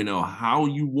 you know, how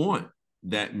you want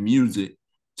that music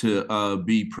to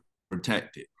be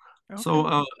protected. So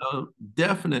Okay.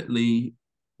 definitely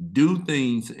do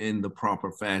things in the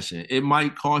proper fashion. It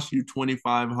might cost you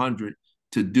 2,500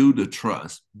 to do the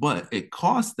trust, but it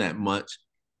costs that much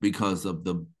because of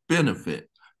the benefit.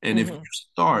 And if you Mhm.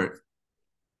 start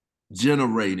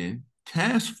generating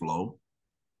cash flow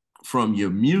from your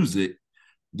music,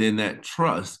 then that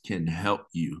trust can help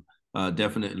you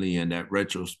definitely in that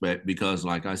retrospect because,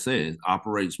 like I said, it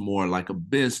operates more like a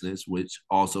business, which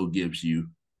also gives you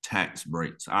tax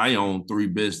breaks. I own 3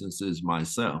 businesses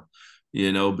myself,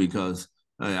 you know, because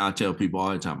I tell people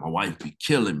all the time, my wife be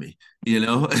killing me, you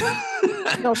know.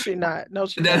 No, she not. No,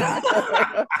 she not.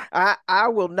 I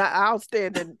will not. I'll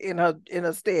stand in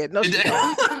her stead. No, she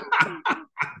don't.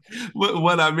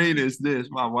 What I mean is this: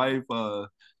 my wife,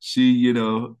 she, you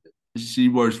know, she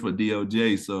works for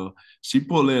DOJ, so she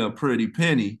pull in a pretty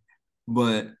penny,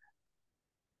 but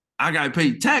I got to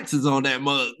pay taxes on that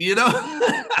mug, you know.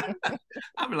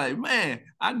 I be like, man,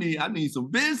 I need some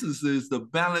businesses to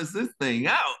balance this thing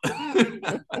out.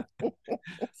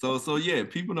 So yeah,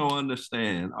 people don't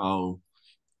understand.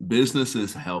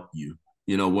 Businesses help you,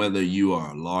 you know, whether you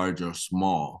are large or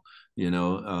small, you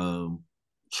know.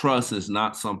 Trust is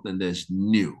not something that's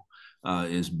new.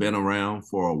 It's been around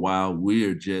for a while.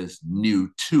 We're just new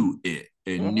to it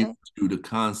and new Mhm. to the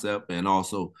concept and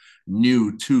also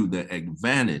new to the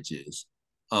advantages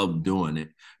of doing it.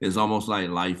 It's almost like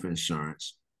life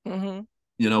insurance. Mhm.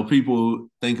 You know, people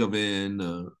think of it in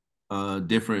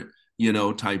different, you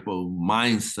know, type of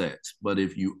mindsets, but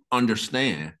if you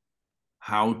understand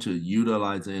how to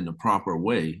utilize it in the proper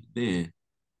way, then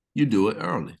you do it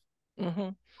early.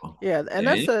 Mhm. Oh, Yeah, and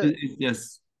yeah, it's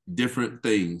just different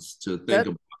things to think that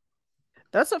about.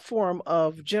 that's a form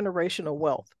of generational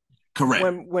wealth.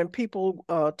 Correct. When people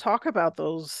talk about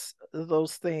those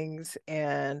things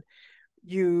and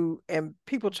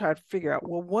people try to figure out,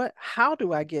 well, what how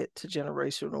do I get to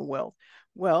generational wealth?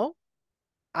 Well,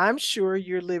 I'm sure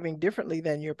you're living differently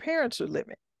than your parents are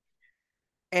living.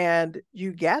 And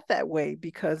you got that way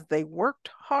because they worked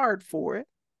hard for it,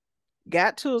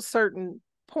 got to a certain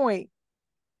point.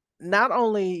 Not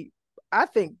only, I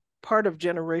think part of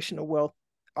generational wealth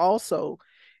also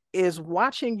is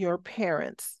watching your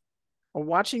parents or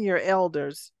watching your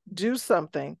elders do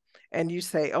something and you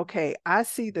say, okay, I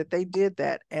see that they did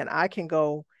that and I can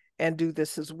go and do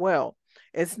this as well.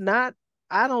 It's not,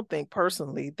 I don't think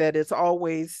personally that it's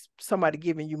always somebody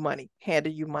giving you money,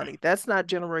 handing you money. That's not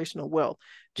generational wealth.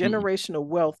 Mm-mm. Generational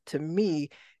wealth to me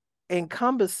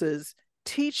encompasses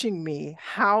teaching me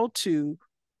how to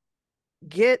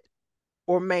get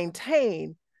or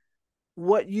maintain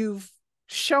what you've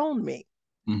shown me.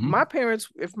 Mm-hmm.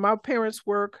 If my parents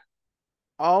work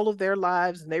all of their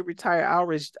lives and they retire, I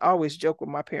always joke with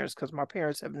my parents because my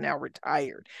parents have now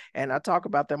retired. And I talk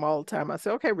about them all the time. I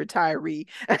say, okay, retiree.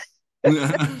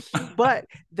 But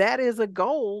that is a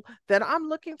goal that I'm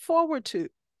looking forward to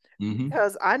Mm-hmm.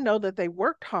 because I know that they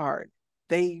worked hard.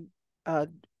 They uh,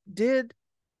 did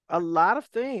a lot of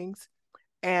things,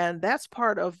 and that's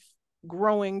part of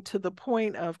growing to the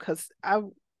point of because I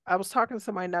was talking to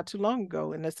somebody not too long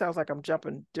ago, and it sounds like I'm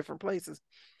jumping different places,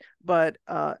 but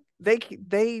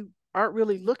they aren't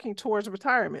really looking towards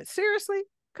retirement. Seriously,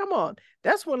 come on,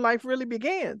 that's when life really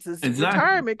begins is Exactly.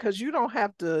 retirement because you don't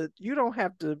have to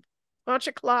punch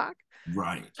a clock,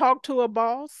 Right. talk to a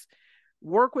boss,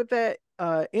 work with that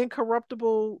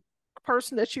incorruptible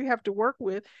person that you have to work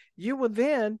with. You will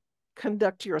then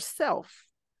conduct yourself.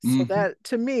 So Mm-hmm. that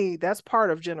to me, that's part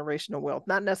of generational wealth,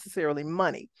 not necessarily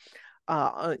money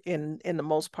in the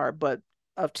most part, but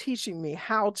of teaching me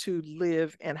how to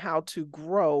live and how to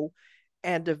grow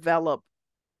and develop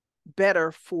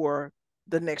better for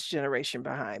the next generation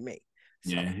behind me.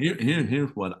 So, Yeah.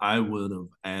 Here's what I would have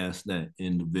asked that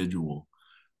individual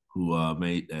who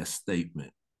made that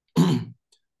statement.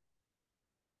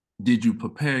 Did you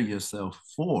prepare yourself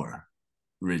for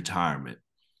retirement?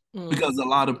 mm, Because a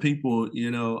lot of people,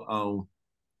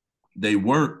 they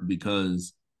work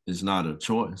because it's not a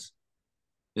choice.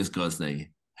 It's because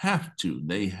they have to.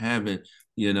 They haven't,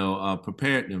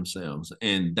 prepared themselves,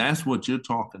 and that's what you're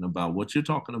talking about. What you're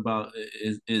talking about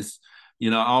is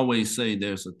I always say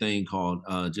there's a thing called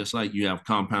just like you have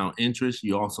compound interest,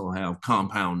 you also have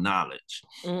compound knowledge.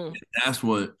 mm, That's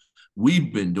what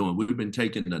we've been doing. We've been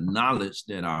taking the knowledge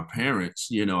that our parents,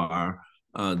 are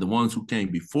the ones who came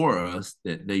before us,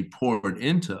 that they poured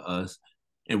into us,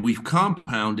 and we've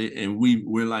compounded, and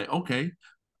we're like, okay,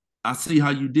 I see how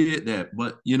you did that.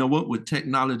 But you know what? With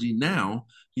technology now,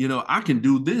 I can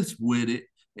do this with it.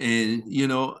 And,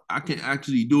 I can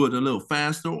actually do it a little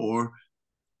faster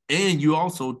and you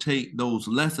also take those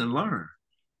lessons learned.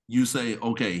 You say,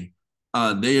 okay,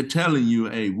 they're telling you,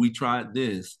 hey, we tried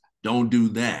this, don't do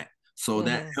that. So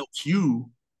that mm, helps you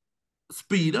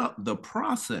speed up the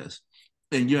process.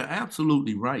 And you're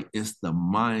absolutely right. It's the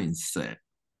mindset.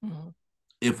 mm,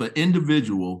 If an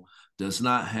individual does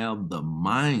not have the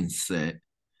mindset,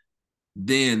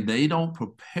 then they don't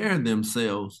prepare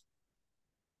themselves,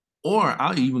 or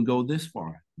I'll even go this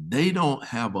far. They don't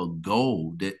have a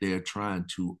goal that they're trying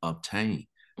to obtain.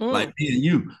 Like mm. me and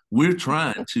you, we're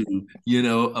trying to,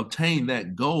 obtain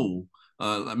that goal.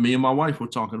 Me and my wife were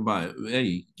talking about it.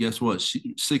 Hey, guess what?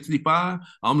 65.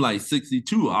 I'm like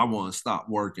 62. I want to stop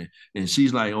working. And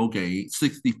she's like, okay,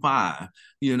 65,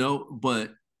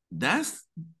 but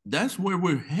that's where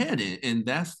we're headed. And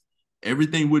that's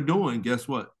everything we're doing. Guess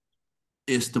what?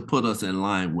 Is to put us in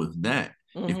line with that.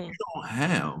 If you Mhm, don't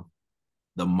have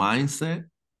the mindset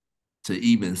to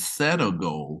even set a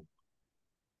goal,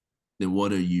 then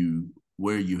where are you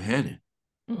heading?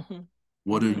 mhm,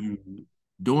 What are mhm, you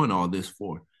doing all this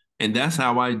for? And that's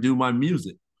how I do my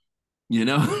music. You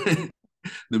know,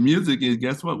 the music is,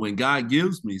 guess what? When God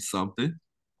gives me something,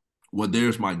 well,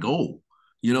 there's my goal.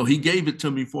 He gave it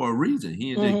to me for a reason.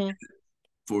 He didn't give mhm, it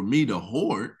for me to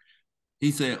hoard.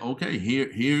 He said, okay,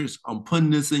 here's I'm putting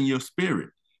this in your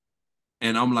spirit.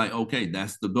 And I'm like, okay,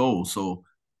 that's the goal. So,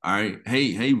 all right,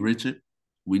 hey, Richard,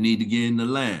 we need to get in the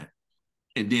lab.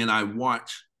 And then I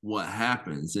watch what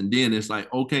happens. And then it's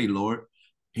like, okay, Lord,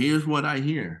 here's what I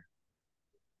hear.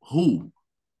 Who?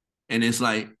 And it's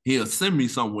like he'll send me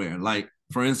somewhere. Like,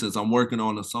 for instance, I'm working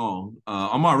on a song.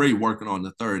 I'm already working on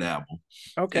the third album,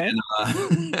 okay. and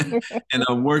and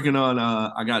I'm working on.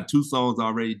 I got 2 songs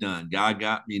already done. God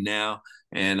Got Me Now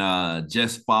and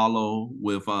Just Follow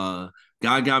with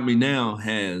God Got Me Now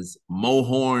has more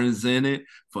horns in it.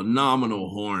 Phenomenal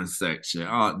horn section.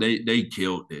 They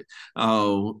killed it.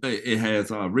 It has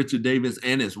Richard Davis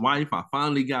and his wife. I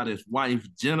finally got his wife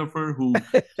Jennifer, who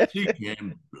she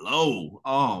can blow.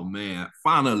 Oh man!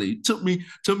 Finally, took me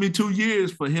 2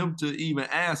 years for him to even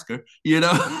ask her. He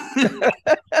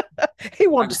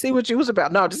wanted to see what you was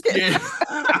about. No, just kidding. Yeah.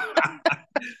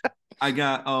 I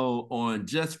got on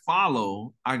Just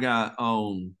Follow. I got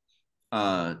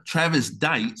Travis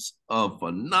Dites, a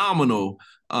phenomenal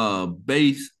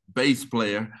bass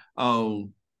player.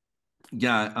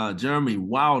 Got Jeremy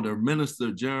Wilder,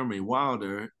 Minister Jeremy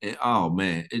Wilder. And, oh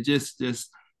man, it just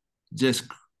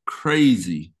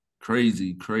crazy,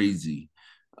 crazy, crazy.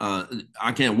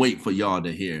 I can't wait for y'all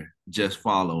to hear. Just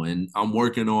Follow. And I'm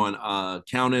working on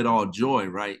Count It All Joy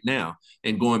right now.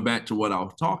 And going back to what I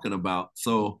was talking about.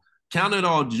 So Count It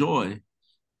All Joy,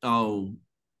 um,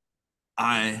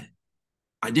 I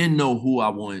I didn't know who I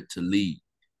wanted to lead.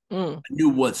 Mm, I knew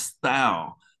what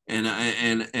style. And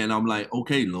I'm like,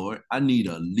 okay, Lord, I need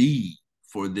a lead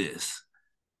for this.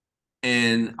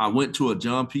 And I went to a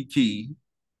John P. Key,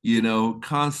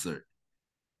 concert.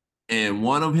 And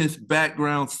one of his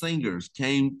background singers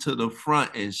came to the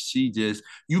front, and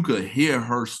you could hear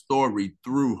her story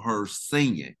through her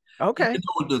singing. okay. Even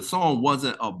though the song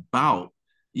wasn't about,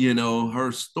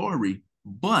 her story,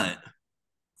 but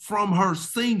from her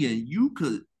singing, you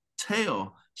could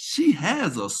tell she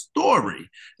has a story.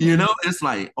 It's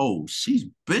like, oh, she's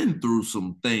been through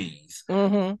some things.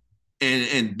 Mm-hmm.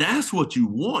 And that's what you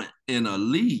want in a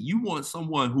lead. You want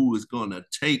someone who is going to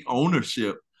take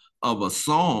ownership of a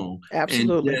song and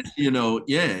Absolutely. just,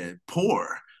 yeah,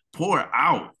 pour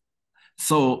out.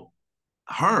 So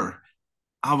her,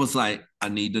 I was like, I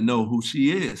need to know who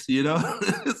she is.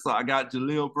 So I got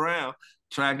Jaleel Brown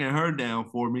tracking her down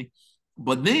for me.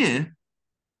 But then,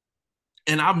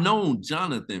 and I've known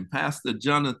Jonathan, Pastor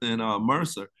Jonathan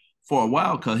Mercer, for a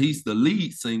while because he's the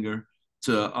lead singer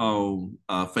to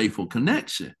Faithful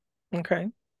Connection. Okay.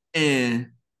 And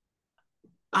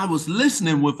I was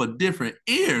listening with a different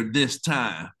ear this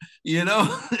time, you know?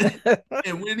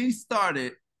 And when he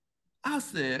started, I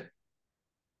said,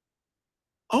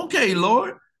 okay,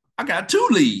 Lord, I got two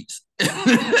leads. so,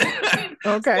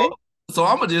 Okay. so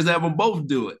I'm gonna just have them both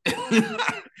do it.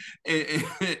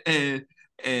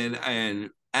 and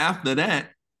after that,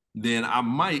 then I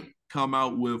might come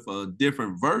out with a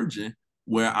different version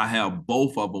where I have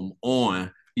both of them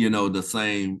on, the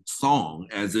same song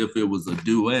as if it was a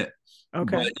duet. But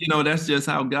Okay. that's just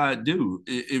how God do.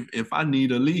 If I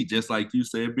need a lead, just like you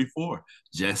said before,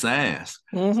 just ask.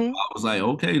 So Mm-hmm. I was like,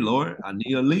 okay, Lord, I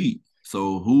need a lead.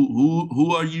 So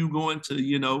who are you going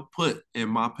to, put in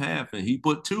my path? And he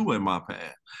put two in my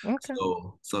path. Okay.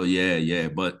 So yeah, yeah.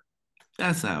 But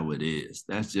that's how it is.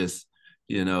 That's just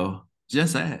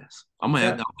ask. Yeah. I'm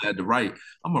gonna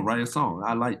write a song.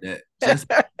 I like that. Just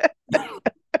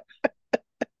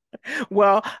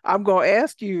Well, I'm going to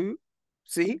ask you.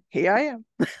 See, here I am.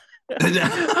 I'm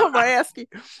going to ask you.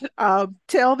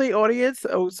 Tell the audience.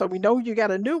 Oh, so we know you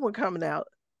got a new one coming out,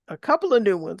 a couple of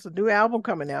new ones, a new album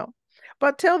coming out.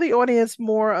 But tell the audience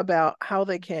more about how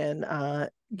they can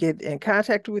get in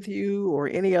contact with you or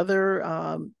any other.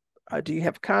 Do you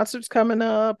have concerts coming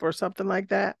up or something like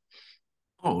that?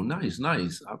 Oh, nice,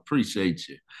 nice. I appreciate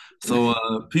you.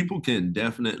 So people can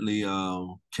definitely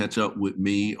catch up with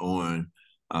me on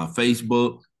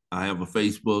Facebook. I have a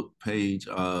Facebook page,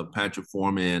 Patrick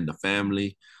Foreman and the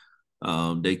Family.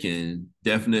 They can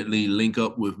definitely link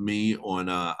up with me on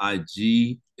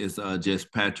IG. It's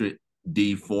just Patrick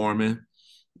D. Foreman.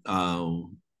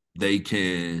 They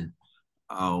can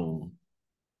um,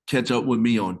 catch up with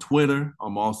me on Twitter.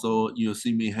 You'll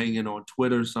see me hanging on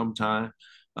Twitter sometime.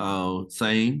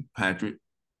 Same, Patrick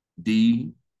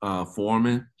D.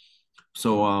 Foreman.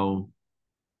 So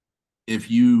if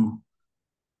you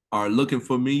are looking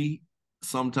for me,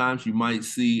 sometimes you might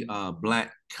see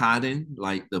Black Cotton,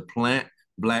 like the plant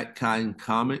Black Cotton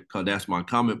comic, because that's my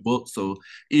comic book. So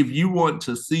if you want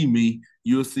to see me,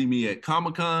 you'll see me at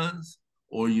Comic Cons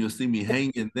or you'll see me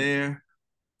hanging there.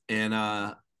 And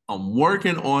I'm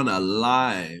working on a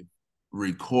live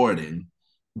recording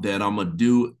that I'm gonna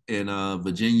do in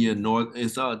Virginia North.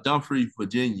 It's Dumfries,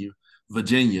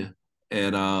 Virginia,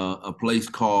 at a place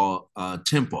called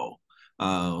Tempo,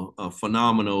 a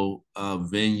phenomenal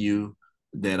venue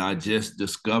that I just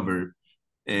discovered.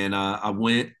 And I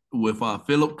went with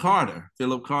Philip Carter.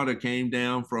 Philip Carter came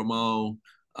down from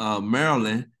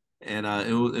Maryland, and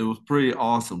it was pretty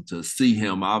awesome to see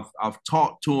him. I've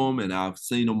talked to him and I've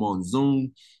seen him on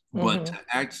Zoom, but Mm-hmm. to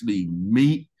actually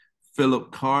meet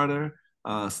Philip Carter,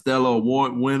 Stellar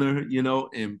Award winner,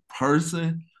 in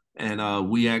person, and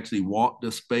we actually walked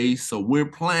the space. So we're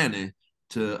planning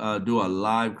to do a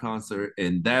live concert,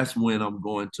 and that's when I'm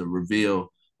going to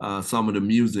reveal some of the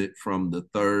music from the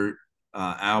third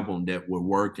album that we're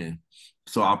working.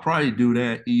 So I'll probably do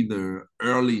that either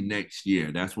early next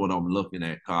year. That's what I'm looking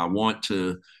at. I want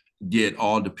to get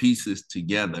all the pieces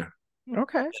together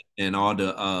Okay. and all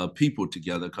the people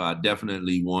together. Cause I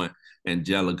definitely want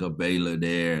Angelica Baylor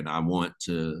there, and I want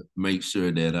to make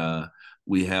sure that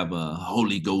we have a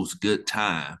Holy Ghost good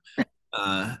time.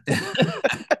 Uh,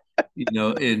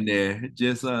 in there,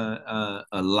 just a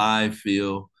live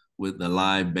feel with the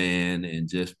live band and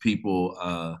just people.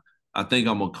 I think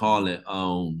I'm gonna call it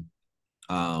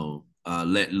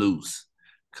Let Loose,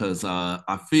 because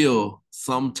I feel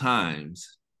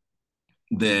sometimes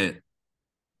that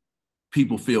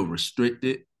people feel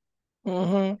restricted,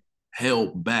 Mm-hmm.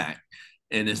 held back.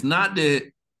 And it's not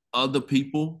that other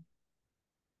people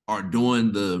are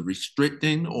doing the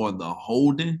restricting or the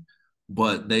holding,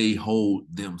 but they hold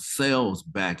themselves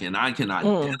back. And I can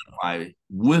Mm. identify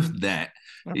with that.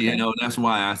 Okay. That's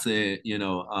why I said,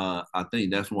 I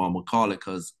think that's what I'm gonna call it,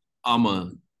 because I'm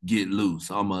gonna get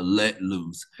loose. I'm gonna let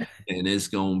loose. And it's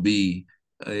gonna be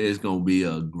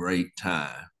a great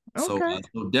time. Okay.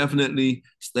 So definitely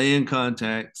stay in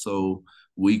contact so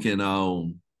we can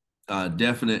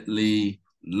definitely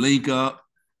link up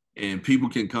and people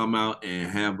can come out and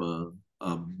have a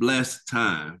blessed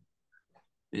time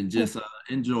and just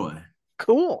enjoy.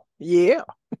 Cool. Yeah.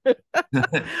 And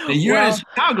you're in Well,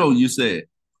 Chicago, you said.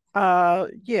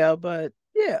 yeah, but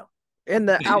yeah, in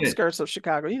the Okay, yeah, outskirts of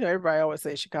Chicago. Everybody always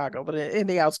say Chicago, but in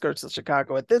the outskirts of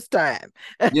Chicago at this time.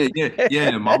 yeah, yeah,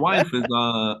 yeah. My wife is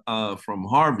from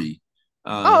Harvey.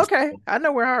 Oh, okay. I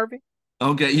know where Harvey.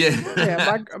 Okay, Yeah,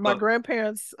 yeah. my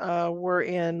grandparents were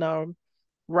in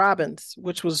Robbins,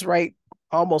 which was right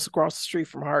almost across the street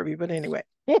from Harvey. But anyway.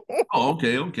 Oh,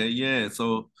 okay, okay, yeah.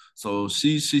 So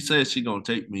she said she gonna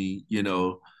take me,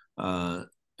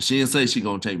 she didn't say she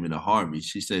gonna take me to Harvey.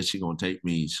 She said she gonna take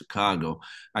me to Chicago.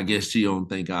 I guess she don't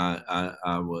think I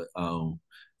would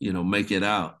make it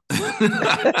out.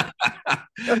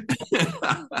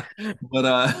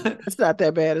 But It's not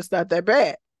that bad. It's not that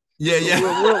bad. yeah,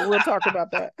 But we'll yeah. talk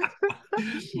about that.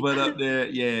 But up there,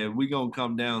 yeah, we gonna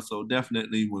come down. So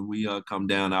definitely when we come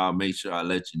down, I'll make sure I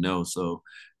let you know so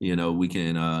we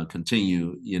can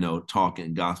continue,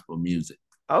 talking gospel music.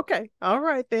 Okay. All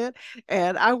right then.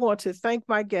 And I want to thank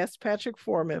my guest, Patrick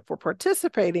Foreman, for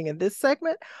participating in this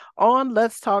segment on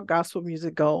Let's Talk Gospel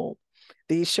Music Gold.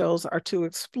 These shows are to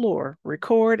explore,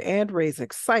 record, and raise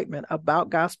excitement about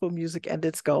gospel music and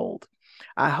its gold.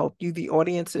 I hope you, the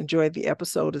audience, enjoyed the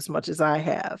episode as much as I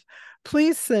have.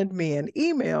 Please send me an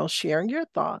email sharing your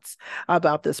thoughts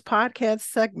about this podcast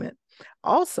segment.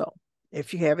 Also,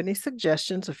 if you have any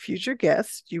suggestions of future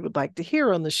guests you would like to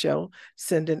hear on the show,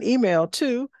 send an email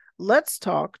to let's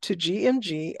talk to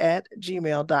gmg at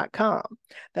gmail.com.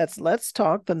 That's let's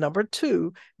talk, the number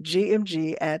 2,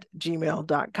 gmg at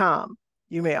gmail.com.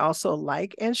 You may also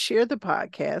like and share the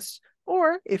podcast,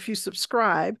 or if you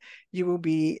subscribe, you will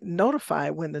be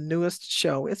notified when the newest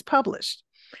show is published.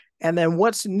 And then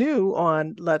what's new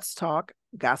on Let's Talk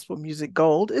Gospel Music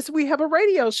Gold is we have a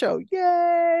radio show.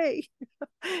 Yay!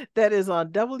 That is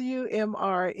on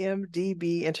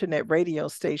WMRMDB Internet Radio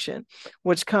Station,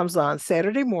 which comes on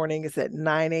Saturday mornings at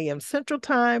 9 a.m. Central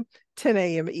Time, 10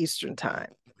 a.m. Eastern Time.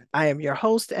 I am your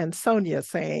host, and Sonia,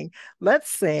 saying, let's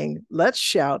sing, let's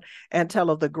shout, and tell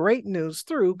of the great news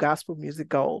through Gospel Music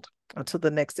Gold. Until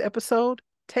the next episode,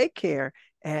 take care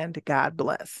and God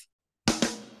bless.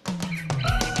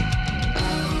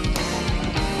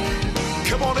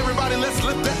 Come on, everybody, let's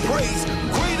lift that praise.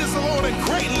 Great is the Lord and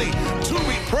greatly to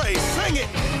be praised. Sing it,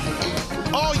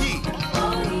 all ye.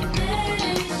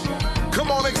 Come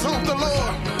on, exalt the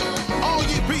Lord, all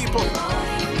ye people.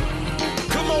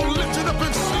 Come on, lift it up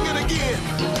and sing it again.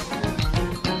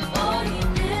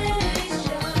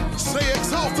 Say,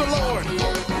 exalt the Lord,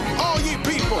 all ye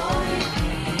people.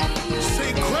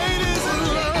 Say, great is his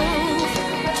love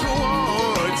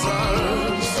towards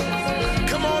us.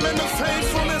 Come on, in the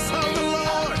faithfulness of the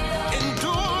Lord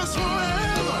endures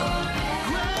forever.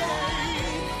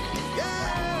 Great, yeah.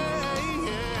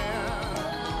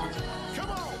 Come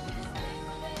on,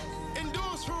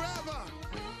 endures forever.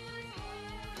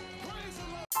 Praise the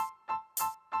Lord.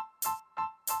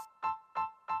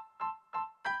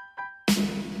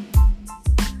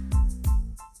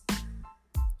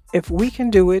 If we can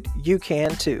do it, you can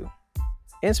too.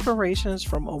 Inspirations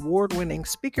from award-winning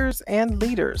speakers and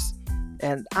leaders.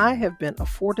 And I have been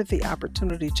afforded the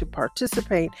opportunity to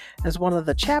participate as one of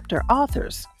the chapter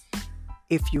authors.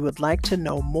 If you would like to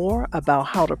know more about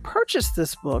how to purchase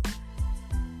this book,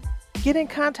 get in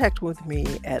contact with me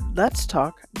at Let's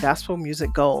Talk Gospel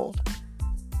Music Gold.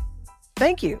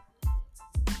 Thank you.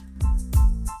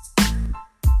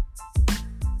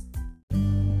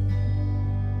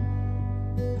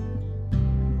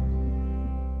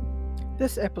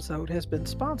 This episode has been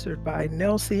sponsored by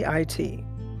Nelsie IT.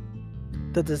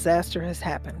 The disaster has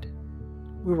happened.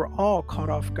 We were all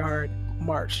caught off guard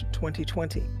March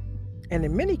 2020. And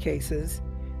in many cases,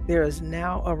 there is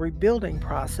now a rebuilding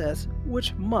process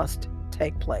which must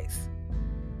take place.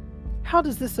 How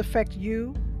does this affect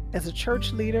you as a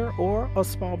church leader or a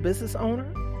small business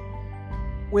owner?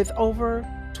 With over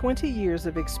 20 years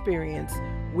of experience,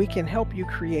 we can help you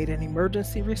create an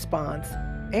emergency response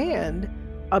and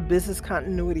a business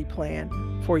continuity plan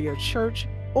for your church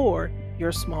or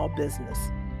your small business.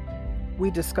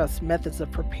 We discuss methods of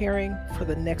preparing for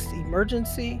the next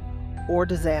emergency or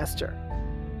disaster.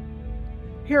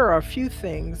 Here are a few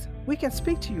things we can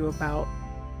speak to you about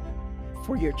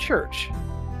for your church.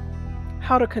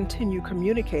 How to continue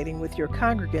communicating with your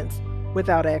congregants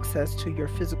without access to your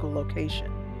physical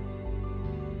location.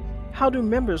 How do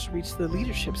members reach the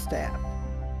leadership staff?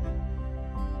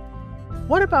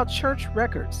 What about church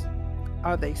records?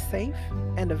 Are they safe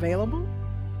and available?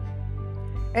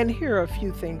 And here are a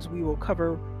few things we will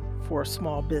cover for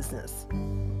small business.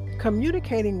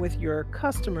 Communicating with your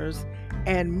customers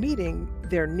and meeting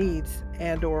their needs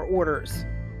and/or orders.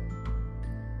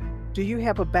 Do you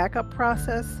have a backup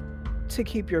process to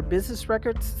keep your business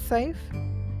records safe?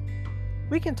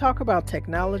 We can talk about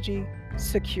technology,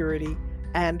 security,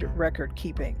 and record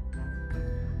keeping.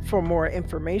 For more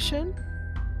information,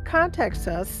 contact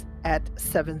us at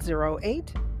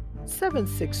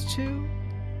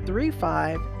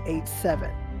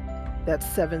 708-762-3587. That's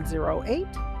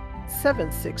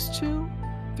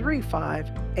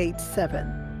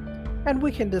 708-762-3587. And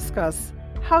we can discuss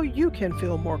how you can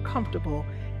feel more comfortable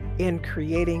in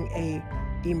creating an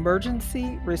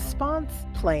emergency response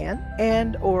plan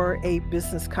and/or a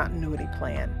business continuity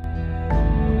plan.